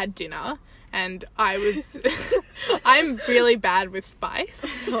fritters, we'd had dinner, and I'm really bad with spice,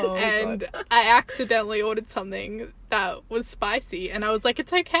 and I accidentally ordered something that was spicy, and I was like,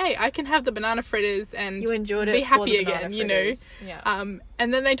 it's okay, I can have the banana fritters and you enjoyed it be for happy the banana again, you know. fritters. Yeah.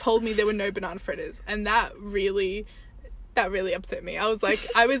 And then they told me there were no banana fritters, and that really upset me. I was like,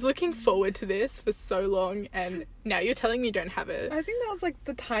 I was looking forward to this for so long, and now you're telling me you don't have it. I think that was like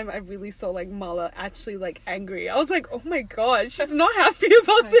the time I really saw like Marla actually like angry. I was like, oh my god, she's not happy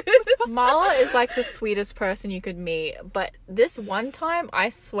about it. Mala is like the sweetest person you could meet, but this one time, I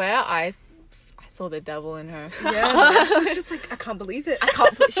swear, I saw the devil in her. Yeah, she's just like, I can't believe it. I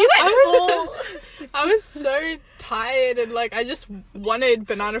can't. She went full. I was so tired, and like I just wanted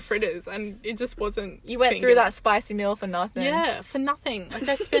banana fritters, and it just wasn't. You went through that spicy meal for nothing. Yeah, for nothing. Like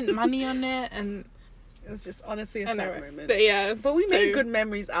I spent money on it, and It was just honestly a I know, sad right? moment. But yeah. But we made so- good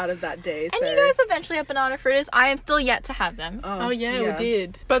memories out of that day. And so. you guys eventually had banana fritters. I am still yet to have them. Oh yeah, we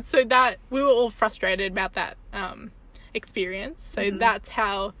did. But so that we were all frustrated about that experience. So that's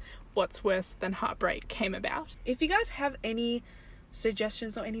how What's Worse Than Heartbreak came about. If you guys have any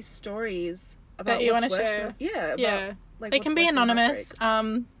suggestions or any stories about That you what's wanna worse share. than- yeah, about, Yeah. like They what's can be worse than anonymous.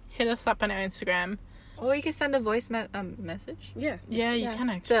 heartbreak. Hit us up on our Instagram. Or you can send a voice message Yeah. Yeah, you Yeah. can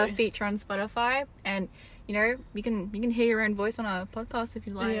to actually. feature on Spotify, and you know you can hear your own voice on a podcast if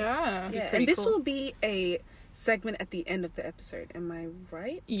you like. Yeah. Yeah, pretty and this cool. will be a segment at the end of the episode. Am I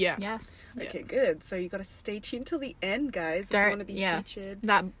right? Yeah. Yes. Yeah. Okay, good. So you got to stay tuned till the end, guys. If you Don't- want to be yeah. featured.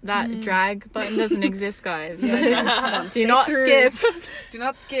 That drag button doesn't exist, guys. Come on, Do stay not through. skip. Do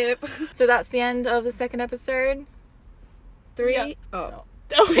not skip. So that's the end of the second episode. 3. Yeah. Oh.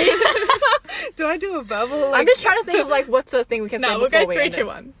 Oh. Do I do a bubble? I'm just trying to think of like what's a thing we can say No, we'll before go we 3, end 2, it.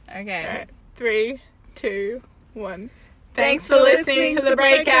 1. Okay. Alright. 3, 2, 1. Thanks for for listening to the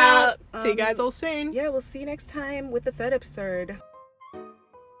breakout. See you Um, guys all soon. Yeah, we'll see you next time with the third episode.